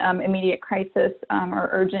there's an immediate crisis or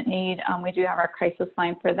urgent need, we do have our crisis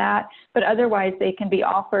line for that. But otherwise, they can be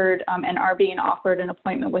offered and are being offered an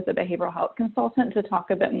appointment with a behavioral health consultant to talk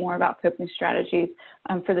a bit more about coping strategies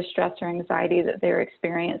for the stress or anxiety that they're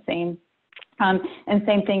experiencing. And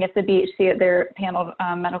same thing, if the BHC at their panel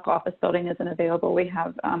medical office building isn't available, we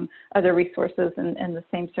have other resources in the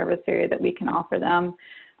same service area that we can offer them.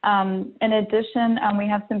 In addition, we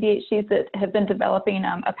have some BHCs that have been developing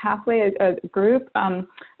a pathway, a group of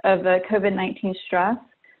COVID-19 stress.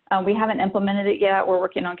 We haven't implemented it yet. We're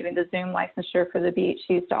working on getting the Zoom licensure for the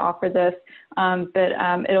BHCs to offer this,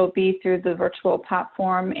 but it'll be through the virtual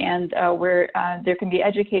platform, and where there can be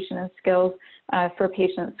education and skills for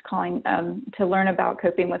patients calling to learn about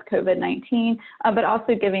coping with COVID-19, but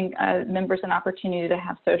also giving members an opportunity to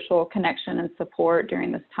have social connection and support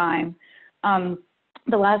during this time.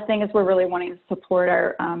 The last thing is we're really wanting to support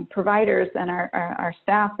our providers and our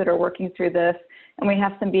staff that are working through this. And we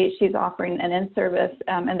have some BHCs offering an in-service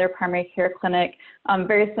in their primary care clinic,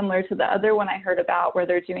 very similar to the other one I heard about, where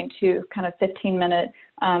they're doing 2 kind of 15-minute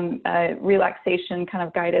relaxation kind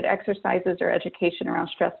of guided exercises or education around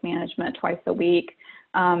stress management twice a week.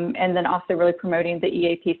 And then also really promoting the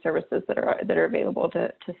EAP services that are available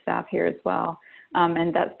to staff here as well.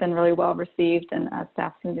 And that's been really well received, and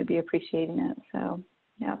staff seem to be appreciating it. So,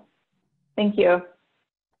 yeah, thank you.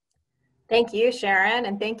 Thank you, Sharon,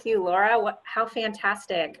 and thank you, Laura. How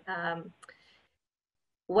fantastic.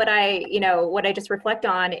 What I just reflect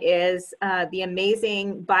on is the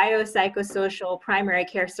amazing biopsychosocial primary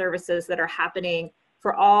care services that are happening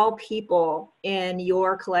for all people in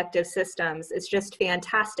your collective systems. It's just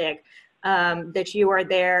fantastic that you are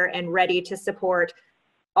there and ready to support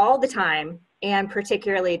all the time, and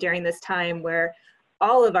particularly during this time where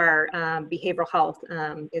all of our behavioral health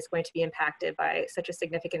is going to be impacted by such a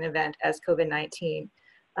significant event as COVID-19.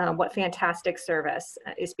 What fantastic service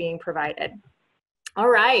is being provided. All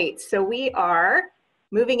right, so we are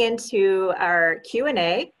moving into our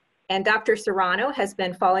Q&A, And Dr. Serrano has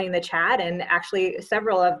been following the chat, and actually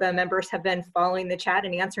several of the members have been following the chat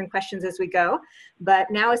and answering questions as we go. But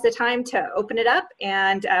now is the time to open it up,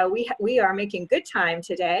 and we are making good time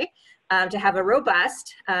today to have a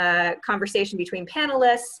robust conversation between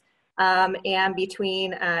panelists and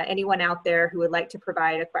between anyone out there who would like to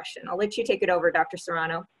provide a question. I'll let you take it over, Dr.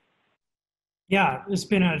 Serrano. Yeah, it's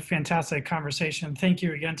been a fantastic conversation. Thank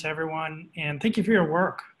you again to everyone, and thank you for your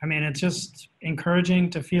work. I mean, it's just encouraging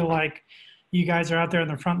to feel like you guys are out there in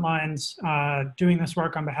the front lines doing this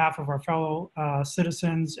work on behalf of our fellow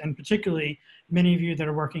citizens, and particularly many of you that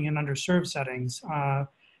are working in underserved settings,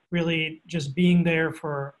 really just being there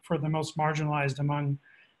for the most marginalized among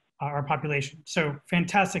our population. So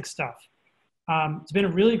fantastic stuff. It's been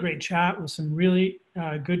a really great chat with some really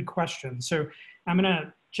good questions. So I'm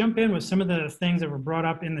gonna jump in with some of the things that were brought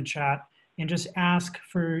up in the chat and just ask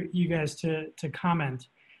for you guys to comment.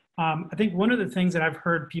 I think one of the things that I've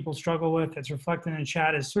heard people struggle with that's reflected in the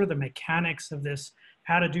chat is sort of the mechanics of this,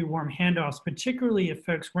 how to do warm handoffs, particularly if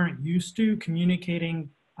folks weren't used to communicating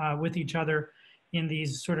with each other in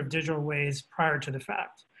these sort of digital ways prior to the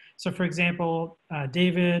fact. So for example,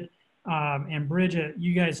 David and Bridget,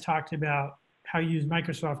 you guys talked about how you use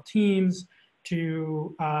Microsoft Teams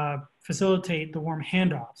to facilitate the warm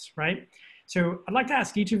handoffs, right? So I'd like to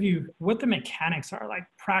ask each of you what the mechanics are, like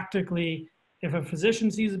practically, if a physician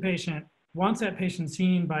sees a patient, wants that patient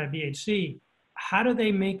seen by a BHC, how do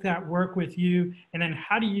they make that work with you? And then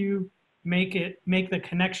how do you make the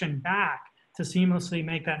connection back to seamlessly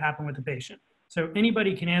make that happen with the patient? So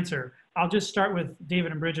anybody can answer. I'll just start with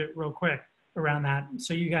David and Bridget real quick around that,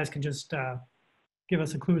 so you guys can just give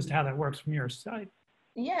us a clue as to how that works from your side.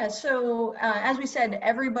 Yeah, so as we said,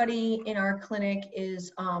 everybody in our clinic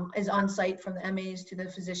is on site, from the MAs to the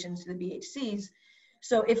physicians to the BHCs.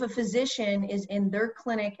 So if a physician is in their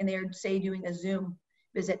clinic and they're, say, doing a Zoom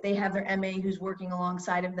visit, they have their MA who's working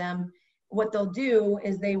alongside of them. What they'll do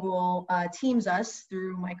is they will Teams us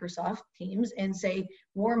through Microsoft Teams and say,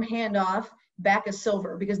 warm handoff, back of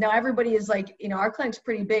silver, because now everybody is like, you know, our clinic's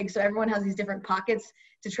pretty big, so everyone has these different pockets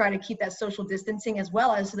to try to keep that social distancing, as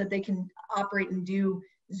well as so that they can operate and do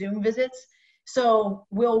Zoom visits. So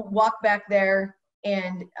we'll walk back there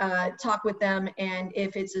and talk with them, and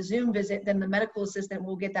if it's a Zoom visit, then the medical assistant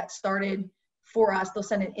will get that started for us. They'll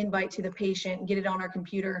send an invite to the patient, get it on our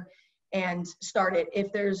computer, and start it.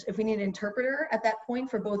 If we need an interpreter at that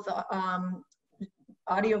point for both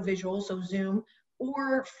audio visual, so Zoom,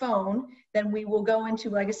 or phone, then we will go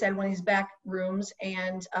into, like I said, one of these back rooms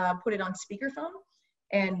and put it on speakerphone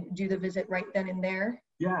and do the visit right then and there.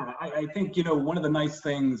 Yeah, I think, you know, one of the nice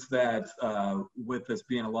things that with this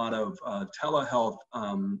being a lot of telehealth,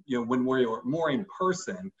 you know, when we're more in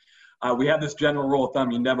person, we have this general rule of thumb,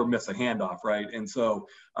 you never miss a handoff, right? And so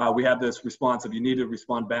we have this response of you need to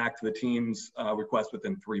respond back to the team's request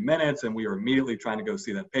within 3 minutes, and we are immediately trying to go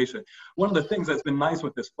see that patient. One of the things that's been nice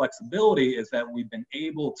with this flexibility is that we've been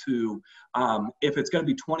able to, if it's gonna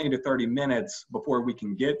be 20 to 30 minutes before we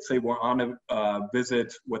can get, say we're on a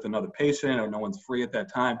visit with another patient or no one's free at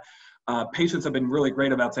that time, patients have been really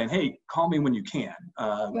great about saying, hey, call me when you can.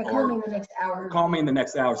 Call me in the next hour. Call me in the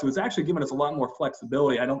next hour. So it's actually given us a lot more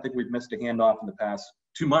flexibility. I don't think we've missed a handoff in the past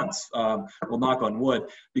 2 months, we'll knock on wood,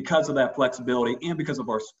 because of that flexibility and because of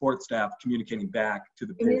our support staff communicating back to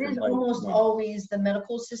the patient. And it is almost always the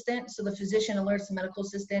medical assistant. So the physician alerts the medical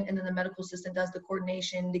assistant, and then the medical assistant does the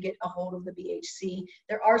coordination to get a hold of the BHC.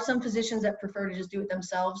 There are some physicians that prefer to just do it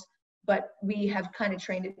themselves, but we have kind of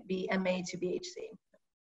trained it to be MA to BHC.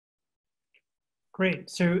 Great.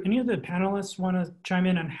 So any of the panelists want to chime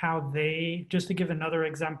in on how they, just to give another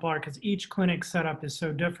exemplar, because each clinic setup is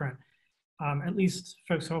so different. At least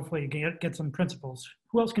folks hopefully get some principles.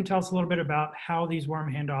 Who else can tell us a little bit about how these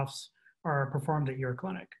warm handoffs are performed at your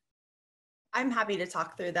clinic? I'm happy to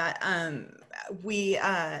talk through that.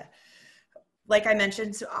 Like I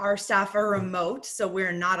mentioned, our staff are remote, so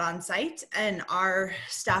we're not on site, and our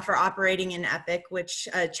staff are operating in Epic, which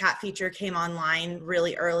a chat feature came online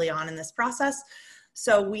really early on in this process.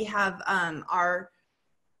 So we have our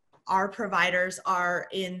providers are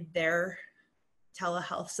in their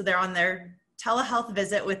telehealth. So they're on their telehealth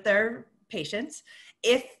visit with their patients.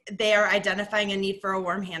 If they are identifying a need for a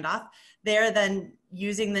warm handoff, they're then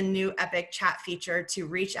using the new Epic chat feature to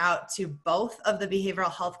reach out to both of the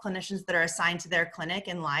behavioral health clinicians that are assigned to their clinic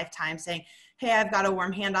in live time, saying, hey, I've got a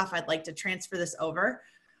warm handoff, I'd like to transfer this over.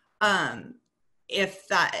 If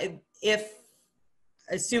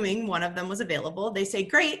assuming one of them was available, they say,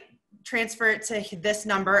 great, transfer it to this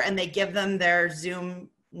number, and they give them their Zoom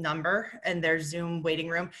number in their Zoom waiting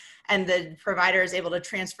room, and the provider is able to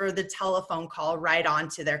transfer the telephone call right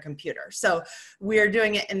onto their computer. So we're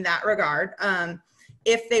doing it in that regard.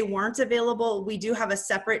 If they weren't available, we do have a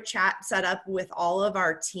separate chat set up with all of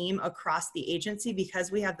our team across the agency,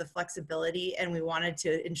 because we have the flexibility and we wanted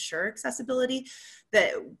to ensure accessibility,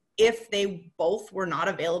 that if they both were not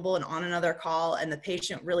available and on another call and the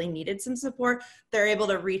patient really needed some support, they're able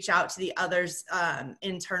to reach out to the others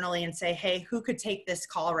internally and say, hey, who could take this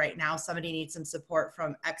call right now? Somebody needs some support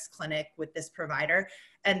from X clinic with this provider.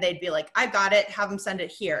 And they'd be like, I got it, have them send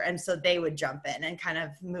it here. And so they would jump in and kind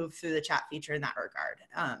of move through the chat feature in that regard.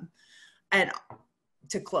 And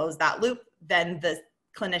to close that loop, then the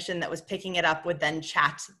clinician that was picking it up would then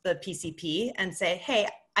chat the PCP and say, hey,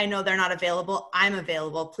 I know they're not available, I'm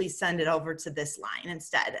available, please send it over to this line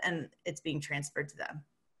instead. And it's being transferred to them.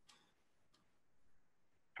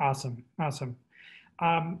 Awesome, awesome.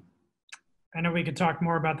 I know we could talk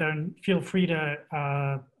more about that, and feel free to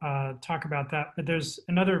talk about that, but there's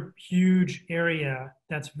another huge area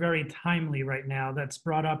that's very timely right now that's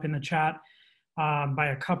brought up in the chat by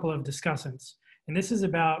a couple of discussants. And this is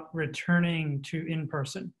about returning to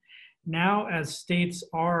in-person. Now, as states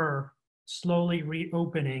are slowly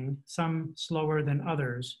reopening, some slower than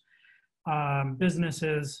others,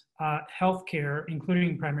 businesses, healthcare,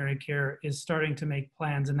 including primary care, is starting to make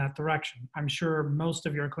plans in that direction. I'm sure most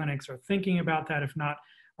of your clinics are thinking about that, if not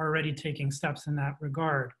already taking steps in that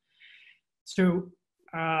regard. So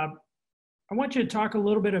I want you to talk a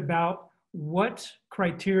little bit about what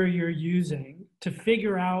criteria you're using to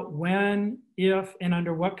figure out when, if, and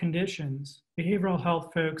under what conditions behavioral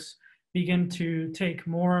health folks begin to take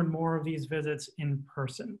more and more of these visits in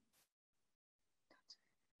person.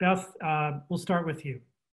 Beth, we'll start with you.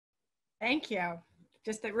 Thank you.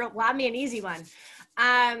 Just allow me an easy one.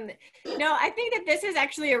 No, I think that this is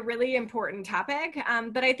actually a really important topic,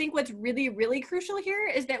 but I think what's really, really crucial here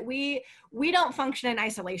is that we don't function in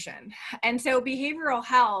isolation. And so behavioral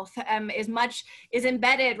health is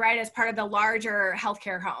embedded, right, as part of the larger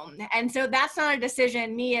healthcare home. And so that's not a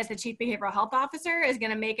decision me as the Chief Behavioral Health Officer is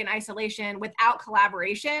gonna make in isolation without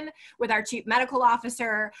collaboration with our Chief Medical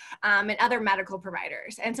Officer and other medical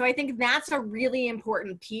providers. And so I think that's a really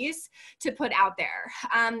important piece to put out there.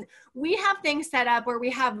 We have things set up where we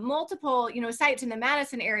have multiple, sites in the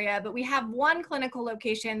Madison area, but we have one clinical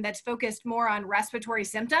location that's focused more on respiratory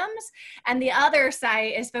symptoms, and the other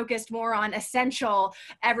site is focused more on essential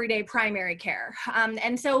everyday primary care.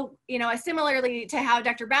 And so, similarly to how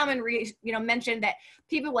Dr. Bauman, mentioned that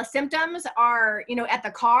people with symptoms are, at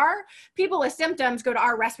the car, people with symptoms go to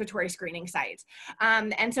our respiratory screening sites.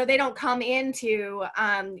 And so they don't come into,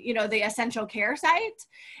 the essential care site.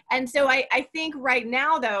 And so I think right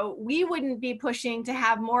now, though, we wouldn't be pushing to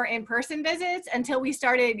have more in-person visits until we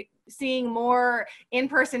started seeing more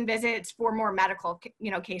in-person visits for more medical,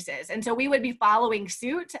 cases. And so we would be following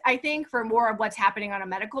suit, I think, for more of what's happening on a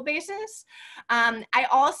medical basis. I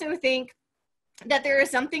also think that there is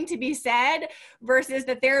something to be said versus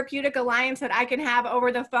the therapeutic alliance that I can have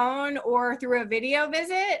over the phone or through a video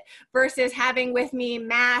visit versus having with me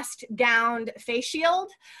masked, gowned face shield,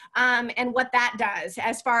 and what that does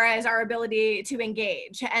as far as our ability to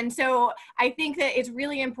engage. And so I think that it's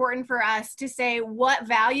really important for us to say what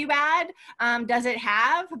value add does it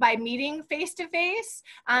have by meeting face-to-face,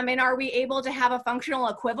 and are we able to have a functional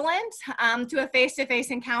equivalent to a face-to-face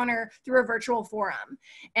encounter through a virtual forum?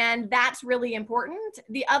 And that's really important.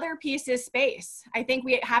 The other piece is space. I think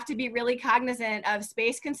we have to be really cognizant of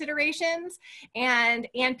space considerations and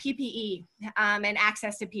PPE and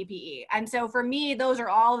access to PPE. And so for me, those are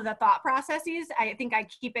all of the thought processes I think I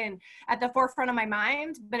keep at the forefront of my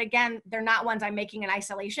mind. But again, they're not ones I'm making in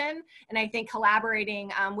isolation. And I think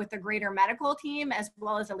collaborating with the greater medical team as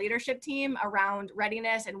well as the leadership team around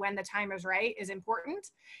readiness and when the time is right is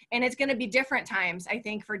important. And it's going to be different times, I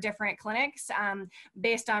think, for different clinics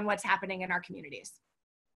based on what's happening in our communities.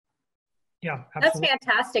 Yeah, absolutely. That's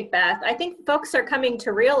fantastic, Beth. I think folks are coming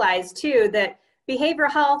to realize too that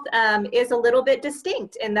behavioral health is a little bit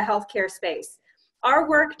distinct in the healthcare space. Our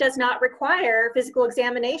work does not require physical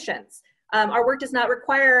examinations. Our work does not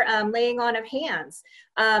require laying on of hands.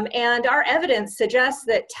 And our evidence suggests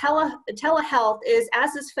that telehealth is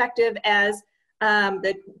as effective as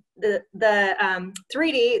the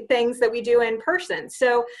 3D things that we do in person.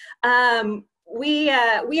 So we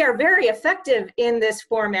are very effective in this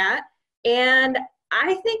format. And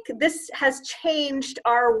I think this has changed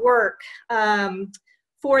our work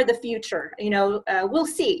for the future. We'll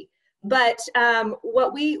see. But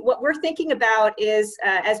what we're thinking about is,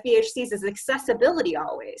 as BHCs, is accessibility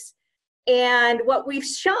always. And what we've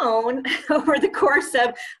shown over the course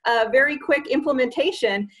of a very quick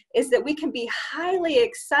implementation is that we can be highly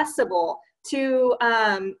accessible to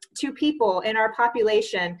people in our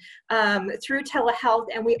population through telehealth.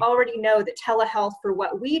 And we already know that telehealth for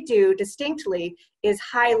what we do distinctly is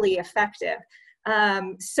highly effective.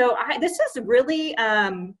 This is really,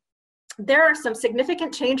 there are some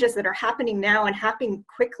significant changes that are happening now and happening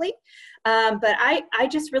quickly. But I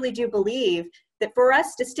just really do believe that for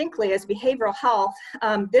us distinctly as behavioral health,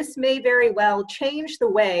 this may very well change the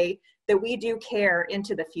way that we do care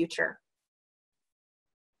into the future.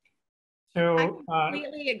 I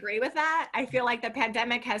completely agree with that. I feel like the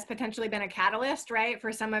pandemic has potentially been a catalyst, right, for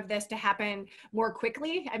some of this to happen more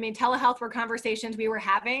quickly. I mean, telehealth were conversations we were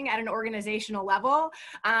having at an organizational level,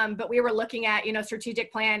 but we were looking at, strategic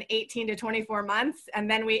plan 18 to 24 months, and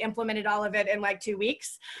then we implemented all of it in like 2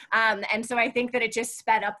 weeks. And so I think that it just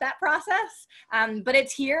sped up that process, but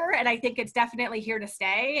it's here, and I think it's definitely here to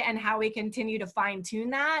stay, and how we continue to fine tune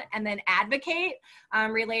that and then advocate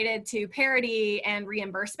related to parity and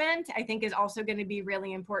reimbursement, I think is also going to be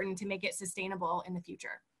really important to make it sustainable in the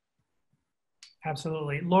future.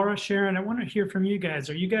 Absolutely. Laura, Sharon, I want to hear from you guys.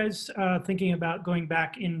 Are you guys thinking about going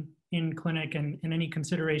back in clinic, and any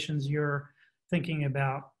considerations you're thinking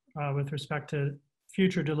about with respect to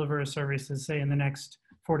future delivery services, say in the next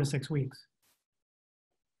 4 to 6 weeks?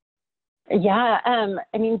 Yeah,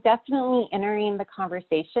 I mean, definitely entering the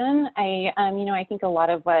conversation. I think a lot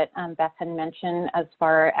of what Beth had mentioned as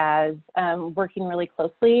far as working really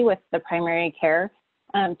closely with the primary care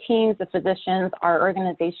teams, the physicians, our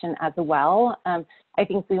organization as well. I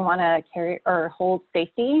think we want to carry or hold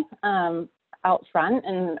safety out front,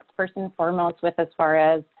 and first and foremost with as far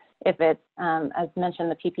as if it's, as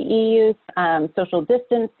mentioned, the PPE use, social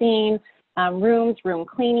distancing, room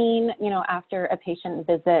cleaning, after a patient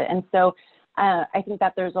visit. And so I think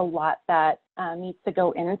that there's a lot that needs to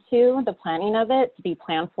go into the planning of it to be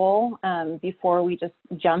planful before we just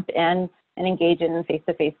jump in and engage in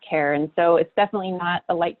face-to-face care. And so it's definitely not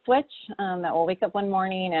a light switch that we'll wake up one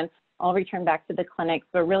morning and I'll return back to the clinics,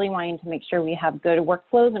 but really wanting to make sure we have good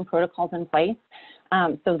workflows and protocols in place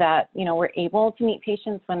so that, we're able to meet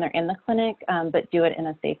patients when they're in the clinic, but do it in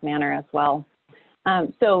a safe manner as well.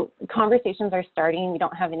 So conversations are starting. We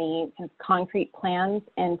don't have any concrete plans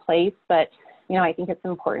in place, but I think it's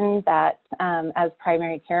important that as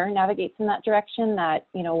primary care navigates in that direction, that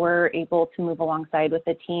we're able to move alongside with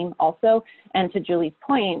the team also. And to Julie's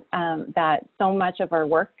point, that so much of our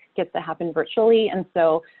work gets to happen virtually, and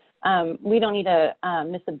so we don't need to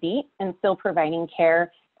miss a beat in still providing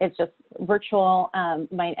care. It's just virtual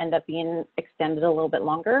might end up being extended a little bit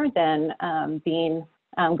longer than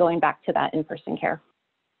going back to that in-person care.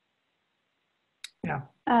 Yeah.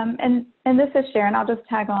 And this is Sharon. I'll just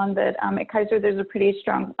tag on that at Kaiser, there's a pretty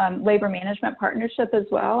strong labor management partnership as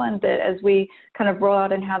well. And that as we kind of roll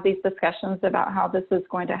out and have these discussions about how this is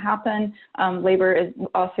going to happen, labor is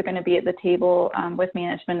also going to be at the table with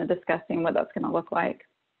management and discussing what that's going to look like.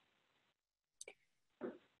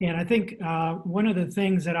 And I think one of the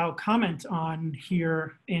things that I'll comment on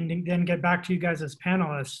here and then get back to you guys as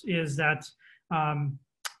panelists is that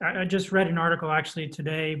I just read an article actually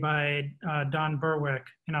today by Don Berwick,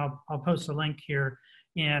 and I'll post a link here.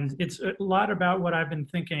 And it's a lot about what I've been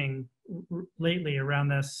thinking lately around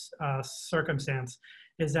this circumstance,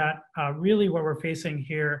 is that really what we're facing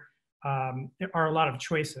here are a lot of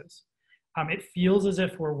choices. It feels as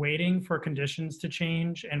if we're waiting for conditions to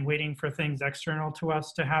change and waiting for things external to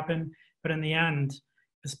us to happen. But in the end,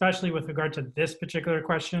 especially with regard to this particular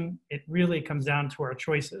question, it really comes down to our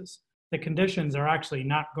choices. The conditions are actually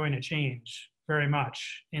not going to change very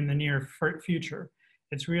much in the near future.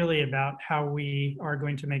 It's really about how we are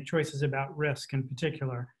going to make choices about risk in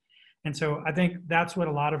particular. And so I think that's what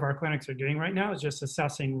a lot of our clinics are doing right now, is just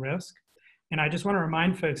assessing risk. And I just want to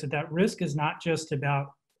remind folks that that risk is not just about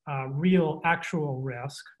real actual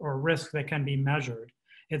risk or risk that can be measured.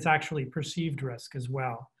 It's actually perceived risk as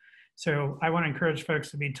well. So I want to encourage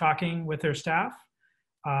folks to be talking with their staff,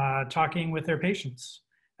 talking with their patients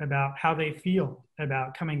about how they feel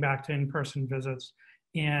about coming back to in-person visits.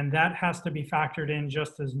 And that has to be factored in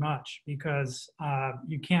just as much, because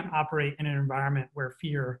you can't operate in an environment where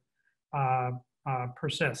fear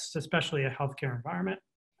persists, especially a healthcare environment.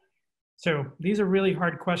 So these are really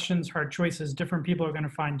hard questions, hard choices. Different people are going to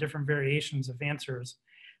find different variations of answers.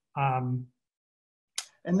 And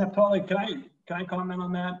Naftali, can I comment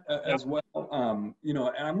on that as well? And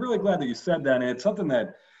I'm really glad that you said that. And it's something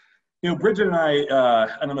that You know, Bridget and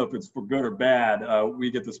I don't know if it's for good or bad, we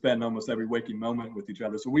get to spend almost every waking moment with each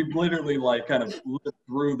other. So we've literally like kind of lived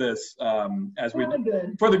through this as we,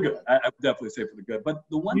 for the good, I would definitely say for the good. But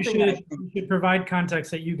the one thing you should provide context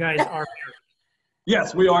that you guys are married.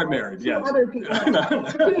 Yes, we are married, yes. Other people.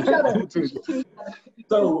 To each other.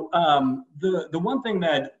 So the one thing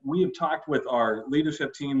that we have talked with our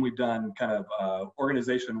leadership team, we've done kind of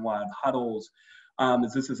organization-wide huddles,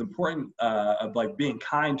 is this is important of like being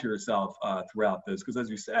kind to yourself throughout this, because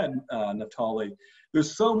as you said, Naftali,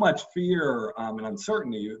 there's so much fear and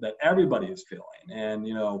uncertainty that everybody is feeling. And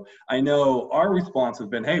you know, I know our response has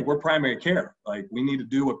been, hey, we're primary care. Like we need to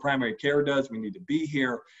do what primary care does. We need to be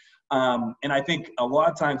here. And I think a lot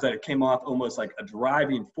of times that it came off almost like a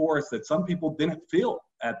driving force that some people didn't feel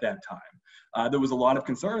at that time. There was a lot of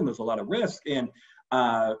concern, there's a lot of risk. And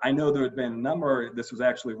I know there had been a number, this was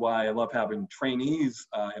actually why I love having trainees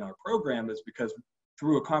in our program, is because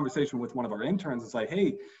through a conversation with one of our interns, it's like,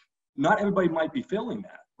 hey, not everybody might be feeling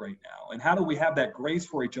that right now. And how do we have that grace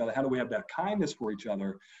for each other? How do we have that kindness for each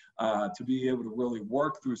other to be able to really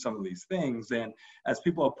work through some of these things? And as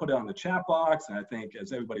people have put it on the chat box, and I think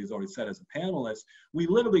as everybody's already said as a panelist, we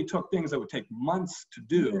literally took things that would take months to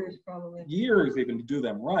do, years even to do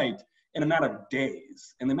them right, in a matter of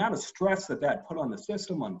days. And the amount of stress that that put on the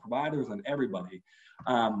system, on providers, on everybody.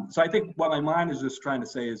 So I think what my mind is just trying to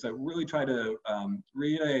say is that really try to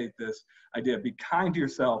reiterate this idea, be kind to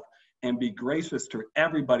yourself and be gracious to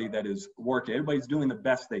everybody that is working. Everybody's doing the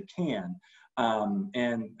best they can.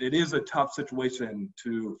 And it is a tough situation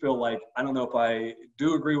to feel like, I don't know if I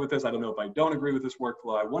do agree with this, I don't know if I don't agree with this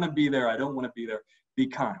workflow, I want to be there, I don't want to be there. Be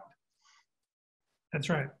kind. That's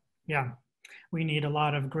right. Yeah. We need a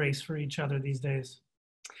lot of grace for each other these days.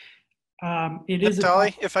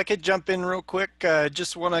 Naftali, if I could jump in real quick,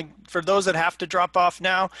 just want to, for those that have to drop off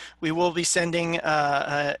now, we will be sending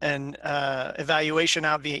an evaluation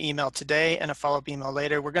out via email today and a follow-up email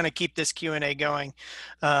later. We're going to keep this Q&A going,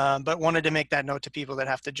 but wanted to make that note to people that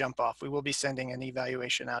have to jump off. We will be sending an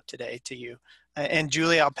evaluation out today to you. And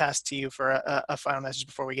Julie, I'll pass to you for a final message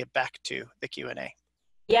before we get back to the Q&A.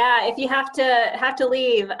 Yeah, if you have to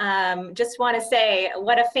leave, just want to say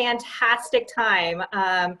what a fantastic time.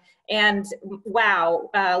 And wow,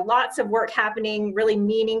 lots of work happening, really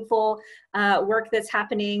meaningful work that's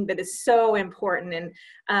happening that is so important.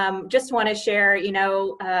 And just want to share, you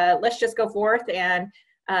know, let's just go forth and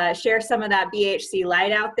share some of that BHC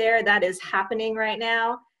light out there that is happening right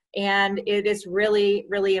now. And it is really,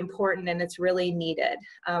 really important, and it's really needed,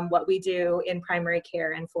 what we do in primary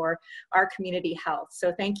care and for our community health.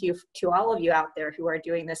 So thank you to all of you out there who are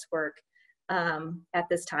doing this work at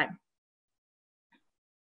this time.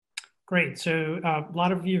 Great. So a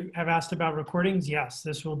lot of you have asked about recordings. Yes,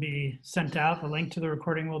 this will be sent out. The link to the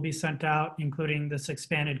recording will be sent out, including this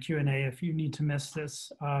expanded Q&A if you need to miss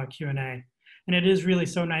this Q&A. And it is really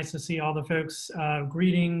so nice to see all the folks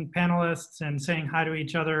greeting panelists and saying hi to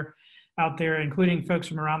each other out there, including folks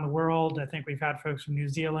from around the world. I think we've had folks from New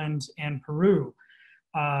Zealand and Peru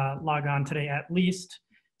log on today at least.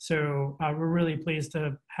 So we're really pleased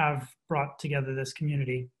to have brought together this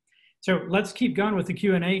community. So let's keep going with the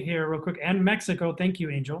Q&A here real quick. And Mexico, thank you,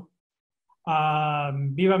 Angel.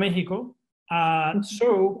 Viva Mexico.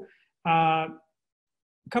 A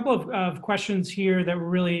couple of questions here that were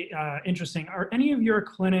really interesting. Are any of your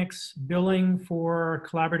clinics billing for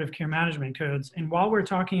collaborative care management codes? And while we're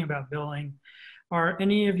talking about billing, are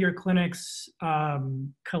any of your clinics, have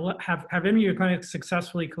any of your clinics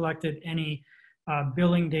successfully collected any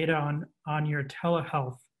billing data on your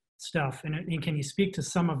telehealth stuff? And can you speak to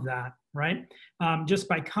some of that, right? Just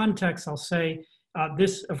by context, I'll say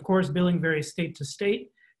this, of course, billing varies state to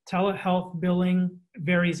state. Telehealth billing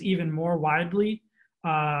varies even more widely,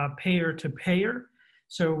 payer to payer.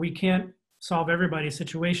 So we can't solve everybody's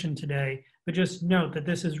situation today, but just note that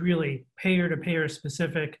this is really payer to payer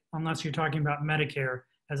specific, unless you're talking about Medicare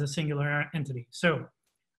as a singular entity. So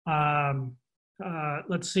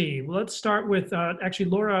let's see, let's start with actually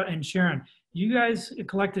Laura and Sharon. You guys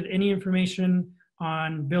collected any information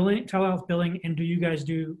on billing, telehealth billing, and do you guys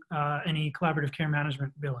do any collaborative care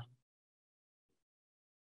management billing?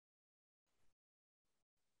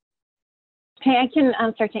 Okay, I can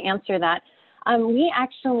start to answer that. We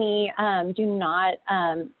actually do not,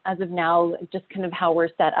 as of now, just kind of how we're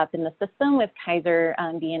set up in the system with Kaiser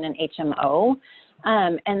being an HMO.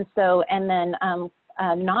 And then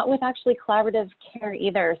not with actually collaborative care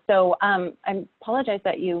either. So I apologize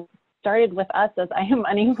that you started with us, as I am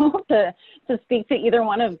unable to speak to either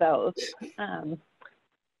one of those.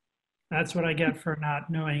 That's what I get for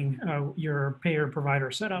not knowing your payer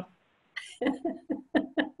provider setup.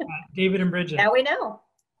 David and Bridget. Now we know.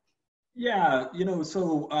 Yeah,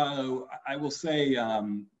 so I will say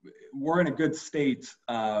we're in a good state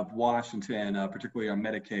of Washington, particularly our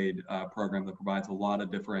Medicaid program that provides a lot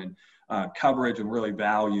of different coverage and really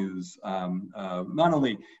values not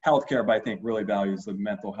only healthcare, but I think really values the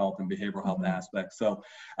mental health and behavioral health aspects. So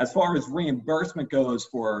as far as reimbursement goes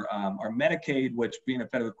for our Medicaid, which being a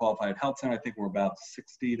federally qualified health center, I think we're about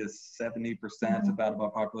 60 to 70% about of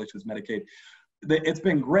our population is Medicaid. It's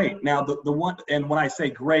been great. Now, the one, and when I say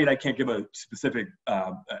great, I can't give a specific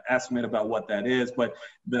estimate about what that is, but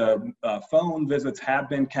the phone visits have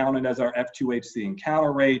been counted as our F2HC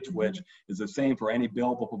encounter rate, which is the same for any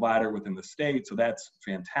billable provider within the state. So that's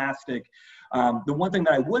fantastic. The one thing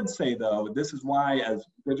that I would say, though, this is why, as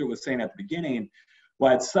Bridget was saying at the beginning,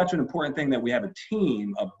 why it's such an important thing that we have a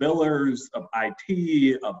team of billers, of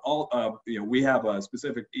IT, of all, we have a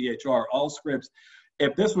specific EHR, all scripts.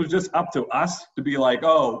 If this was just up to us to be like,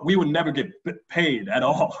 oh, we would never get paid at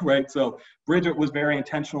all, right? So Bridget was very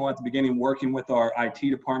intentional at the beginning, working with our IT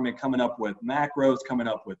department, coming up with macros, coming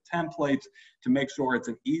up with templates to make sure it's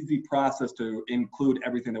an easy process to include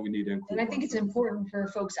everything that we need to include. And I think it's important for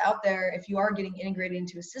folks out there, if you are getting integrated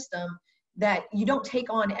into a system, that you don't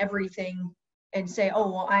take on everything and say, oh,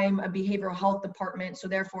 well, I'm a behavioral health department, so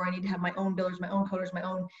therefore I need to have my own billers, my own coders, my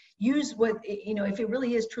own, use what, if it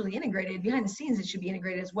really is truly integrated, behind the scenes, it should be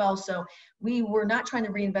integrated as well. So we were not trying to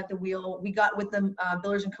reinvent the wheel. We got with the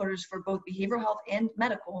billers and coders for both behavioral health and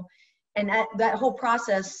medical. And that whole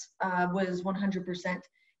process was 100%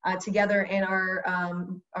 together. And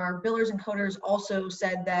our billers and coders also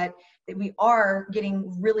said that we are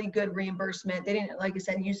getting really good reimbursement. They didn't, like I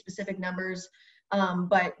said, use specific numbers,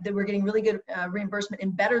 but they were getting really good reimbursement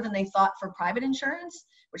and better than they thought for private insurance,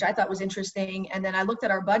 which I thought was interesting. And then I looked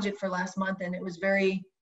at our budget for last month, and we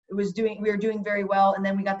were doing very well. And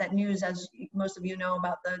then we got that news, as most of you know,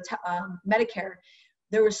 about the Medicare.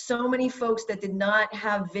 There were so many folks that did not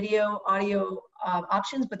have video, audio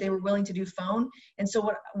options, but they were willing to do phone. And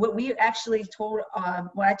so what we actually told,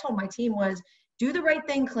 what I told my team was, do the right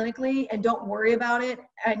thing clinically and don't worry about it.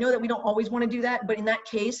 I know that we don't always want to do that, but in that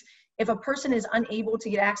case, if a person is unable to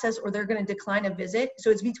get access or they're going to decline a visit, so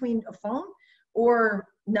it's between a phone or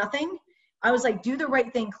nothing, I was like, do the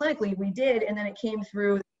right thing clinically. We did, and then it came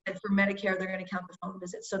through that for Medicare, they're going to count the phone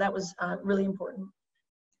visits. So that was really important.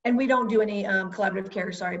 And we don't do any collaborative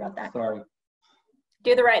care. Sorry about that. Sorry.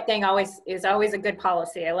 Do the right thing is always a good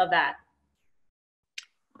policy. I love that.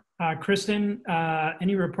 Kristin,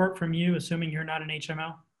 any report from you, assuming you're not an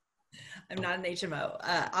HMO? I'm not an HMO.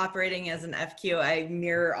 Operating as an FQ, I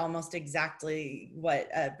mirror almost exactly what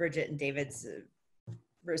Bridget and David's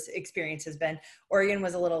experience has been. Oregon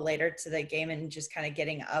was a little later to the game and just kind of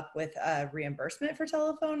getting up with reimbursement for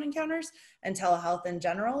telephone encounters and telehealth in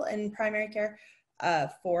general in primary care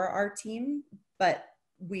for our team. But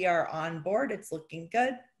we are on board. It's looking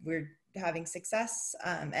good. We're having success.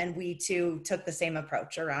 And we too took the same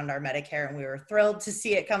approach around our Medicare, and we were thrilled to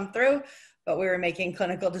see it come through. But we were making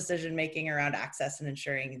clinical decision-making around access and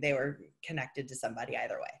ensuring they were connected to somebody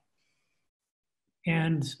either way.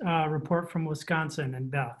 And report from Wisconsin and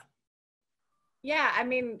Beth. Yeah, I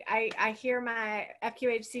mean, I hear my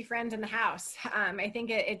FQHC friends in the house. I think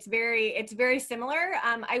it's very similar.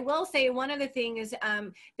 I will say one of the things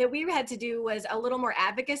that we had to do was a little more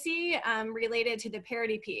advocacy related to the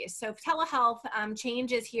parity piece. So telehealth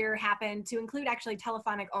changes here happened to include actually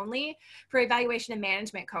telephonic only for evaluation and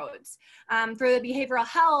management codes. For the behavioral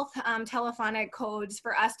health telephonic codes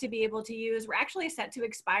for us to be able to use were actually set to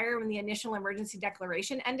expire when the initial emergency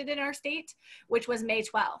declaration ended in our state, which was May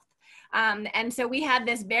 12th. And so we had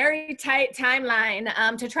this very tight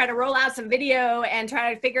timeline to try to roll out some video and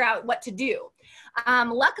try to figure out what to do.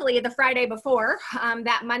 Luckily, the Friday before,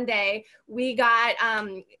 that Monday, we got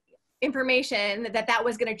information that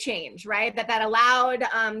was going to change, right? That allowed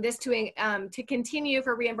this to continue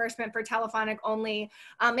for reimbursement for telephonic only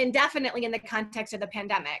indefinitely in the context of the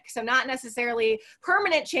pandemic. So not necessarily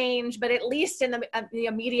permanent change, but at least in the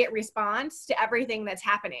immediate response to everything that's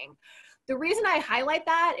happening. The reason I highlight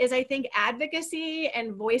that is I think advocacy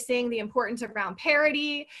and voicing the importance around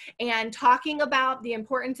parity and talking about the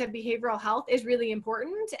importance of behavioral health is really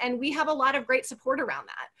important. And we have a lot of great support around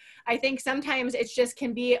that. I think sometimes it just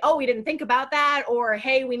can be, oh, we didn't think about that, or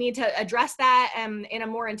hey, we need to address that in a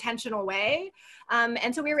more intentional way.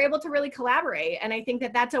 And so we were able to really collaborate. And I think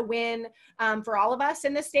that that's a win for all of us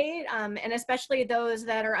in the state, and especially those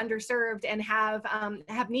that are underserved and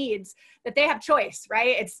have needs, that they have choice,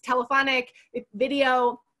 right? It's telephonic,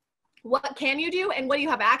 video, what can you do and what do you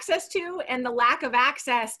have access to? And the lack of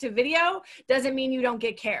access to video doesn't mean you don't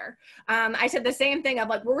get care. I said the same thing of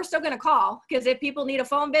like, well, we're still going to call, because if people need a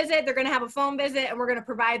phone visit, they're going to have a phone visit and we're going to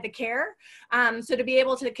provide the care. So to be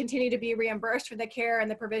able to continue to be reimbursed for the care and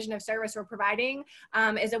the provision of service we're providing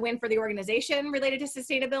is a win for the organization related to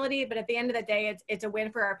sustainability. But at the end of the day, it's a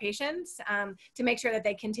win for our patients to make sure that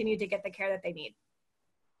they continue to get the care that they need.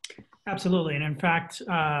 Absolutely. And in fact,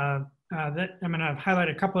 that I'm going to highlight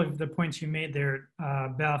a couple of the points you made there,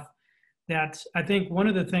 Beth, that I think one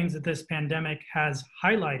of the things that this pandemic has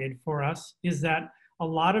highlighted for us is that a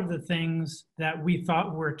lot of the things that we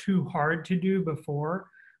thought were too hard to do before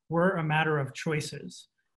were a matter of choices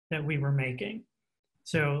that we were making.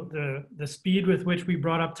 So the speed with which we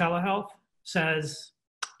brought up telehealth says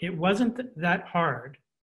it wasn't that hard.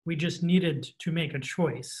 We just needed to make a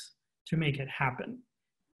choice to make it happen,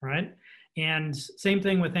 right? And same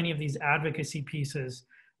thing with any of these advocacy pieces.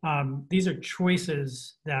 These are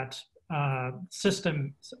choices that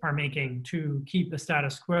systems are making to keep the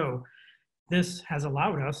status quo. This has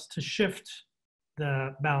allowed us to shift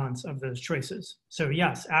the balance of those choices. So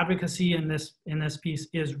yes, advocacy in this piece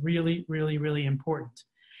is really, really, really important.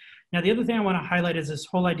 Now, the other thing I want to highlight is this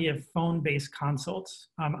whole idea of phone-based consults.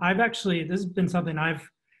 This has been something I've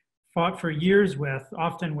fought for years with,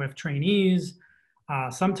 often with trainees,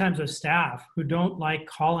 sometimes with staff who don't like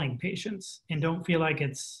calling patients and don't feel like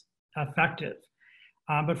it's effective.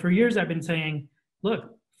 But for years I've been saying,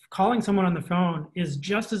 look, calling someone on the phone is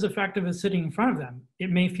just as effective as sitting in front of them. It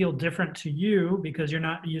may feel different to you because you're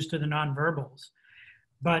not used to the nonverbals.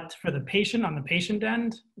 But for the patient, on the patient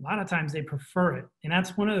end, a lot of times they prefer it. And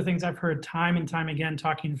that's one of the things I've heard time and time again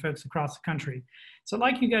talking to folks across the country. So I'd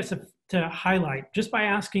like you guys to highlight, just by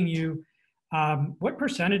asking you, what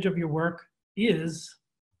percentage of your work is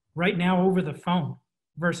right now over the phone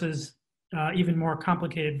versus even more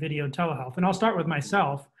complicated video telehealth. And I'll start with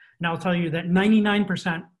myself, and I'll tell you that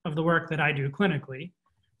 99% of the work that I do clinically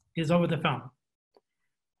is over the phone.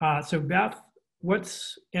 So Beth,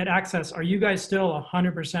 what's at Access? Are you guys still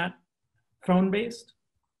 100% phone-based?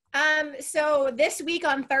 So this week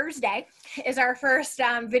on Thursday is our first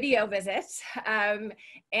video visit,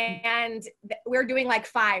 and we're doing like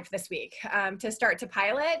 5 this week to start to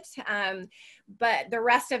pilot, but the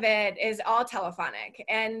rest of it is all telephonic.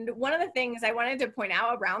 And one of the things I wanted to point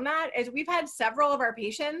out around that is we've had several of our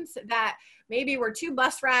patients that maybe were 2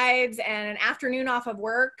 bus rides and an afternoon off of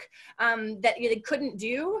work that they couldn't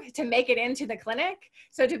do to make it into the clinic.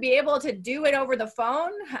 So to be able to do it over the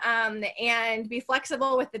phone and be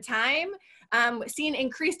flexible with the time, seeing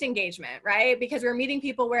increased engagement, right? Because we're meeting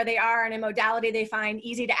people where they are in a modality they find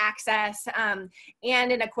easy to access and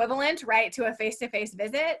an equivalent, right, to a face-to-face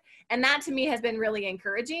visit. And that to me has been really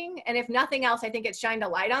encouraging. And if nothing else, I think it's shined a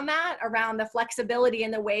light on that around the flexibility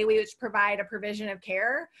in the way we provide a provision of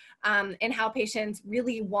care and how patients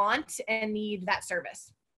really want and need that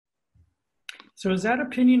service. So is that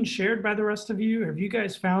opinion shared by the rest of you? Have you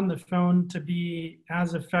guys found the phone to be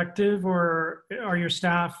as effective, or are your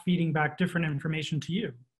staff feeding back different information to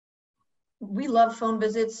you? We love phone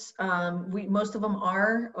visits. Most of them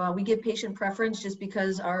are. We give patient preference just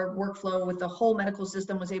because our workflow with the whole medical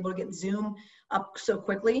system was able to get Zoom up so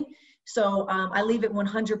quickly. So I leave it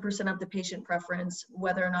 100% up to patient preference,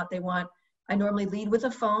 whether or not they want. I normally lead with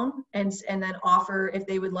a phone and then offer if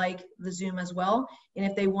they would like the Zoom as well. And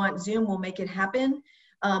if they want Zoom, we'll make it happen.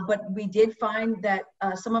 But we did find that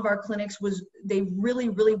some of our clinics they really,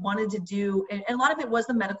 really wanted to do, and a lot of it was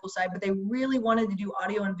the medical side, but they really wanted to do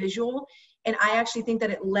audio and visual. And I actually think that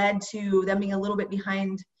it led to them being a little bit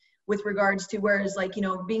behind with regards to, whereas like,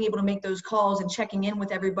 being able to make those calls and checking in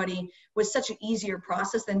with everybody was such an easier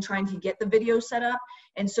process than trying to get the video set up.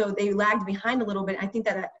 And so they lagged behind a little bit. I think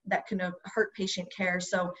that can hurt patient care.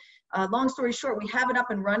 So long story short, we have it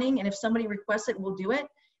up and running, and if somebody requests it, we'll do it.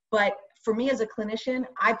 But for me as a clinician,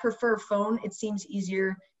 I prefer phone. It seems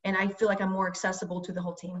easier, and I feel like I'm more accessible to the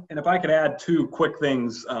whole team. And if I could add 2 quick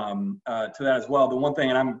things to that as well. The one thing,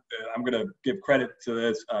 and I'm going to give credit to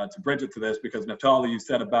this, to Bridget, to this, because Natalia, you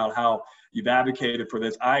said about how you've advocated for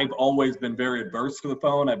this. I've always been very adverse to the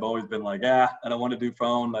phone. I've always been like, I don't want to do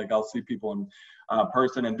phone. Like, I'll see people in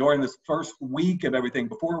person. And during this first week of everything,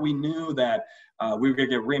 before we knew that we were going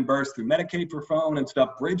to get reimbursed through Medicaid for phone and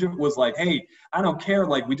stuff, Bridget was like, hey, I don't care.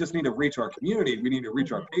 Like, we just need to reach our community. We need to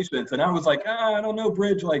reach our patients. And I was like, I don't know,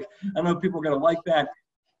 Bridge. Like, I don't know if people are going to like that.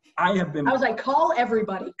 I was like, call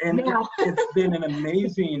everybody. And it's been an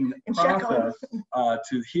amazing process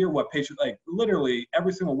to hear what patients, like literally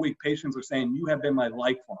every single week, patients are saying, you have been my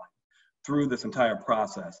lifeline through this entire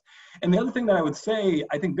process. And the other thing that I would say,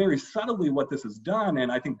 I think very subtly what this has done,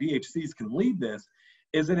 and I think BHCs can lead this,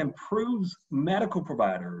 is it improves medical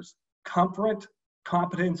providers' comfort,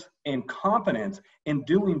 competence, and confidence in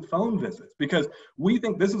doing phone visits, because we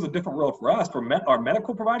think this is a different world for us. For our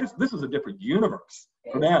medical providers, this is a different universe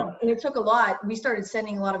for them. And it took a lot. We started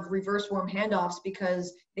sending a lot of reverse warm handoffs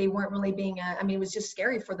because they weren't really being, I mean, it was just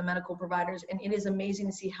scary for the medical providers. And it is amazing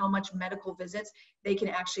to see how much medical visits they can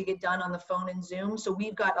actually get done on the phone and Zoom. So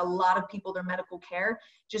we've got a lot of people, their medical care,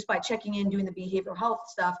 just by checking in, doing the behavioral health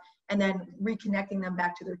stuff, and then reconnecting them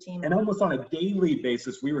back to their team. And almost on a daily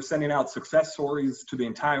basis, we were sending out success stories to the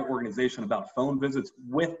entire organization about phone visits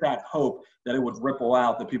with that hope that it would ripple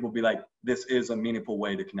out, that people would be like, this is a meaningful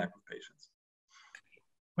way to connect with patients.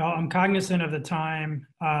 Well, I'm cognizant of the time.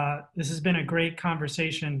 This has been a great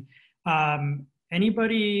conversation.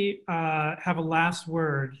 Anybody have a last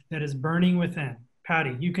word that is burning within?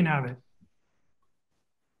 Patty, you can have it.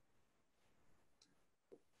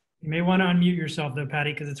 You may want to unmute yourself though,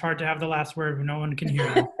 Patty, because it's hard to have the last word when no one can hear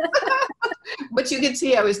you. But you can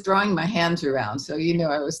see I was throwing my hands around, so you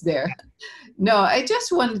know I was there. No, I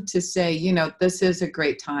just wanted to say, you know, this is a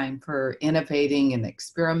great time for innovating and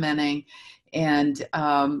experimenting. And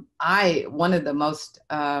one of the most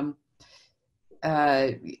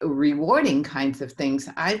rewarding kinds of things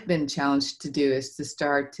I've been challenged to do is to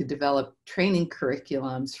start to develop training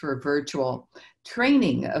curriculums for virtual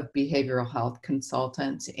training of behavioral health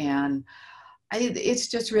consultants. And it's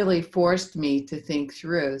just really forced me to think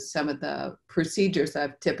through some of the procedures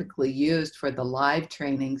I've typically used for the live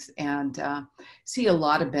trainings, and see a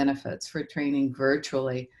lot of benefits for training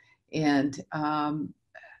virtually. And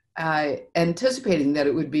anticipating that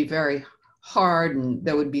it would be very hard and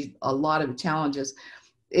there would be a lot of challenges,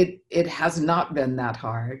 it has not been that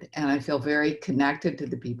hard. And I feel very connected to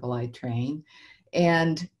the people I train.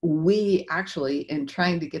 And we actually, in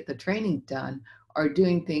trying to get the training done, are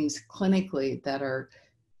doing things clinically that are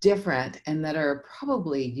different and that are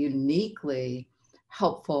probably uniquely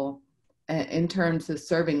helpful in terms of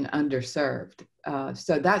serving underserved.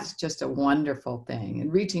 So that's just a wonderful thing.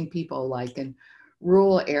 And reaching people like in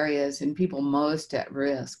rural areas and people most at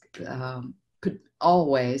risk,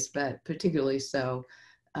 always, but particularly so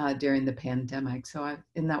during the pandemic. So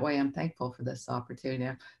in that way, I'm thankful for this opportunity.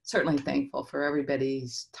 I'm certainly thankful for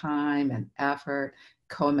everybody's time and effort.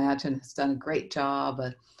 CoImagine has done a great job.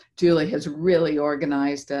 Julie has really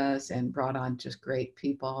organized us and brought on just great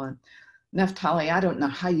people. And Neftali, I don't know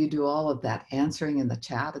how you do all of that, answering in the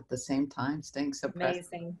chat at the same time, staying so present.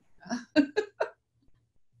 Amazing.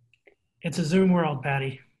 It's a Zoom world,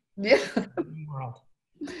 Patty. Yeah. Zoom world.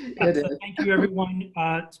 So thank you, everyone.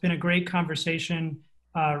 It's been a great conversation.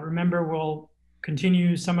 Remember, we'll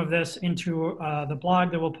continue some of this into the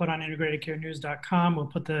blog that we'll put on integratedcarenews.com. We'll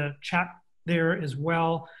put the chat there as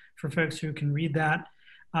well for folks who can read that.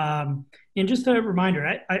 And just a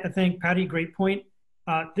reminder, I think, Patty, great point.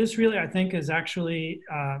 This really, I think, is actually,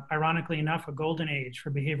 ironically enough, a golden age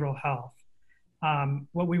for behavioral health.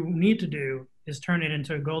 What we need to do is turn it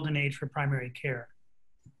into a golden age for primary care.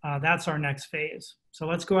 That's our next phase. So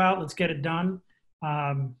let's go out, let's get it done.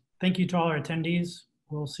 Thank you to all our attendees.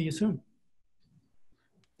 We'll see you soon.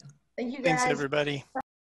 Thank you, guys. Thanks, everybody. Bye.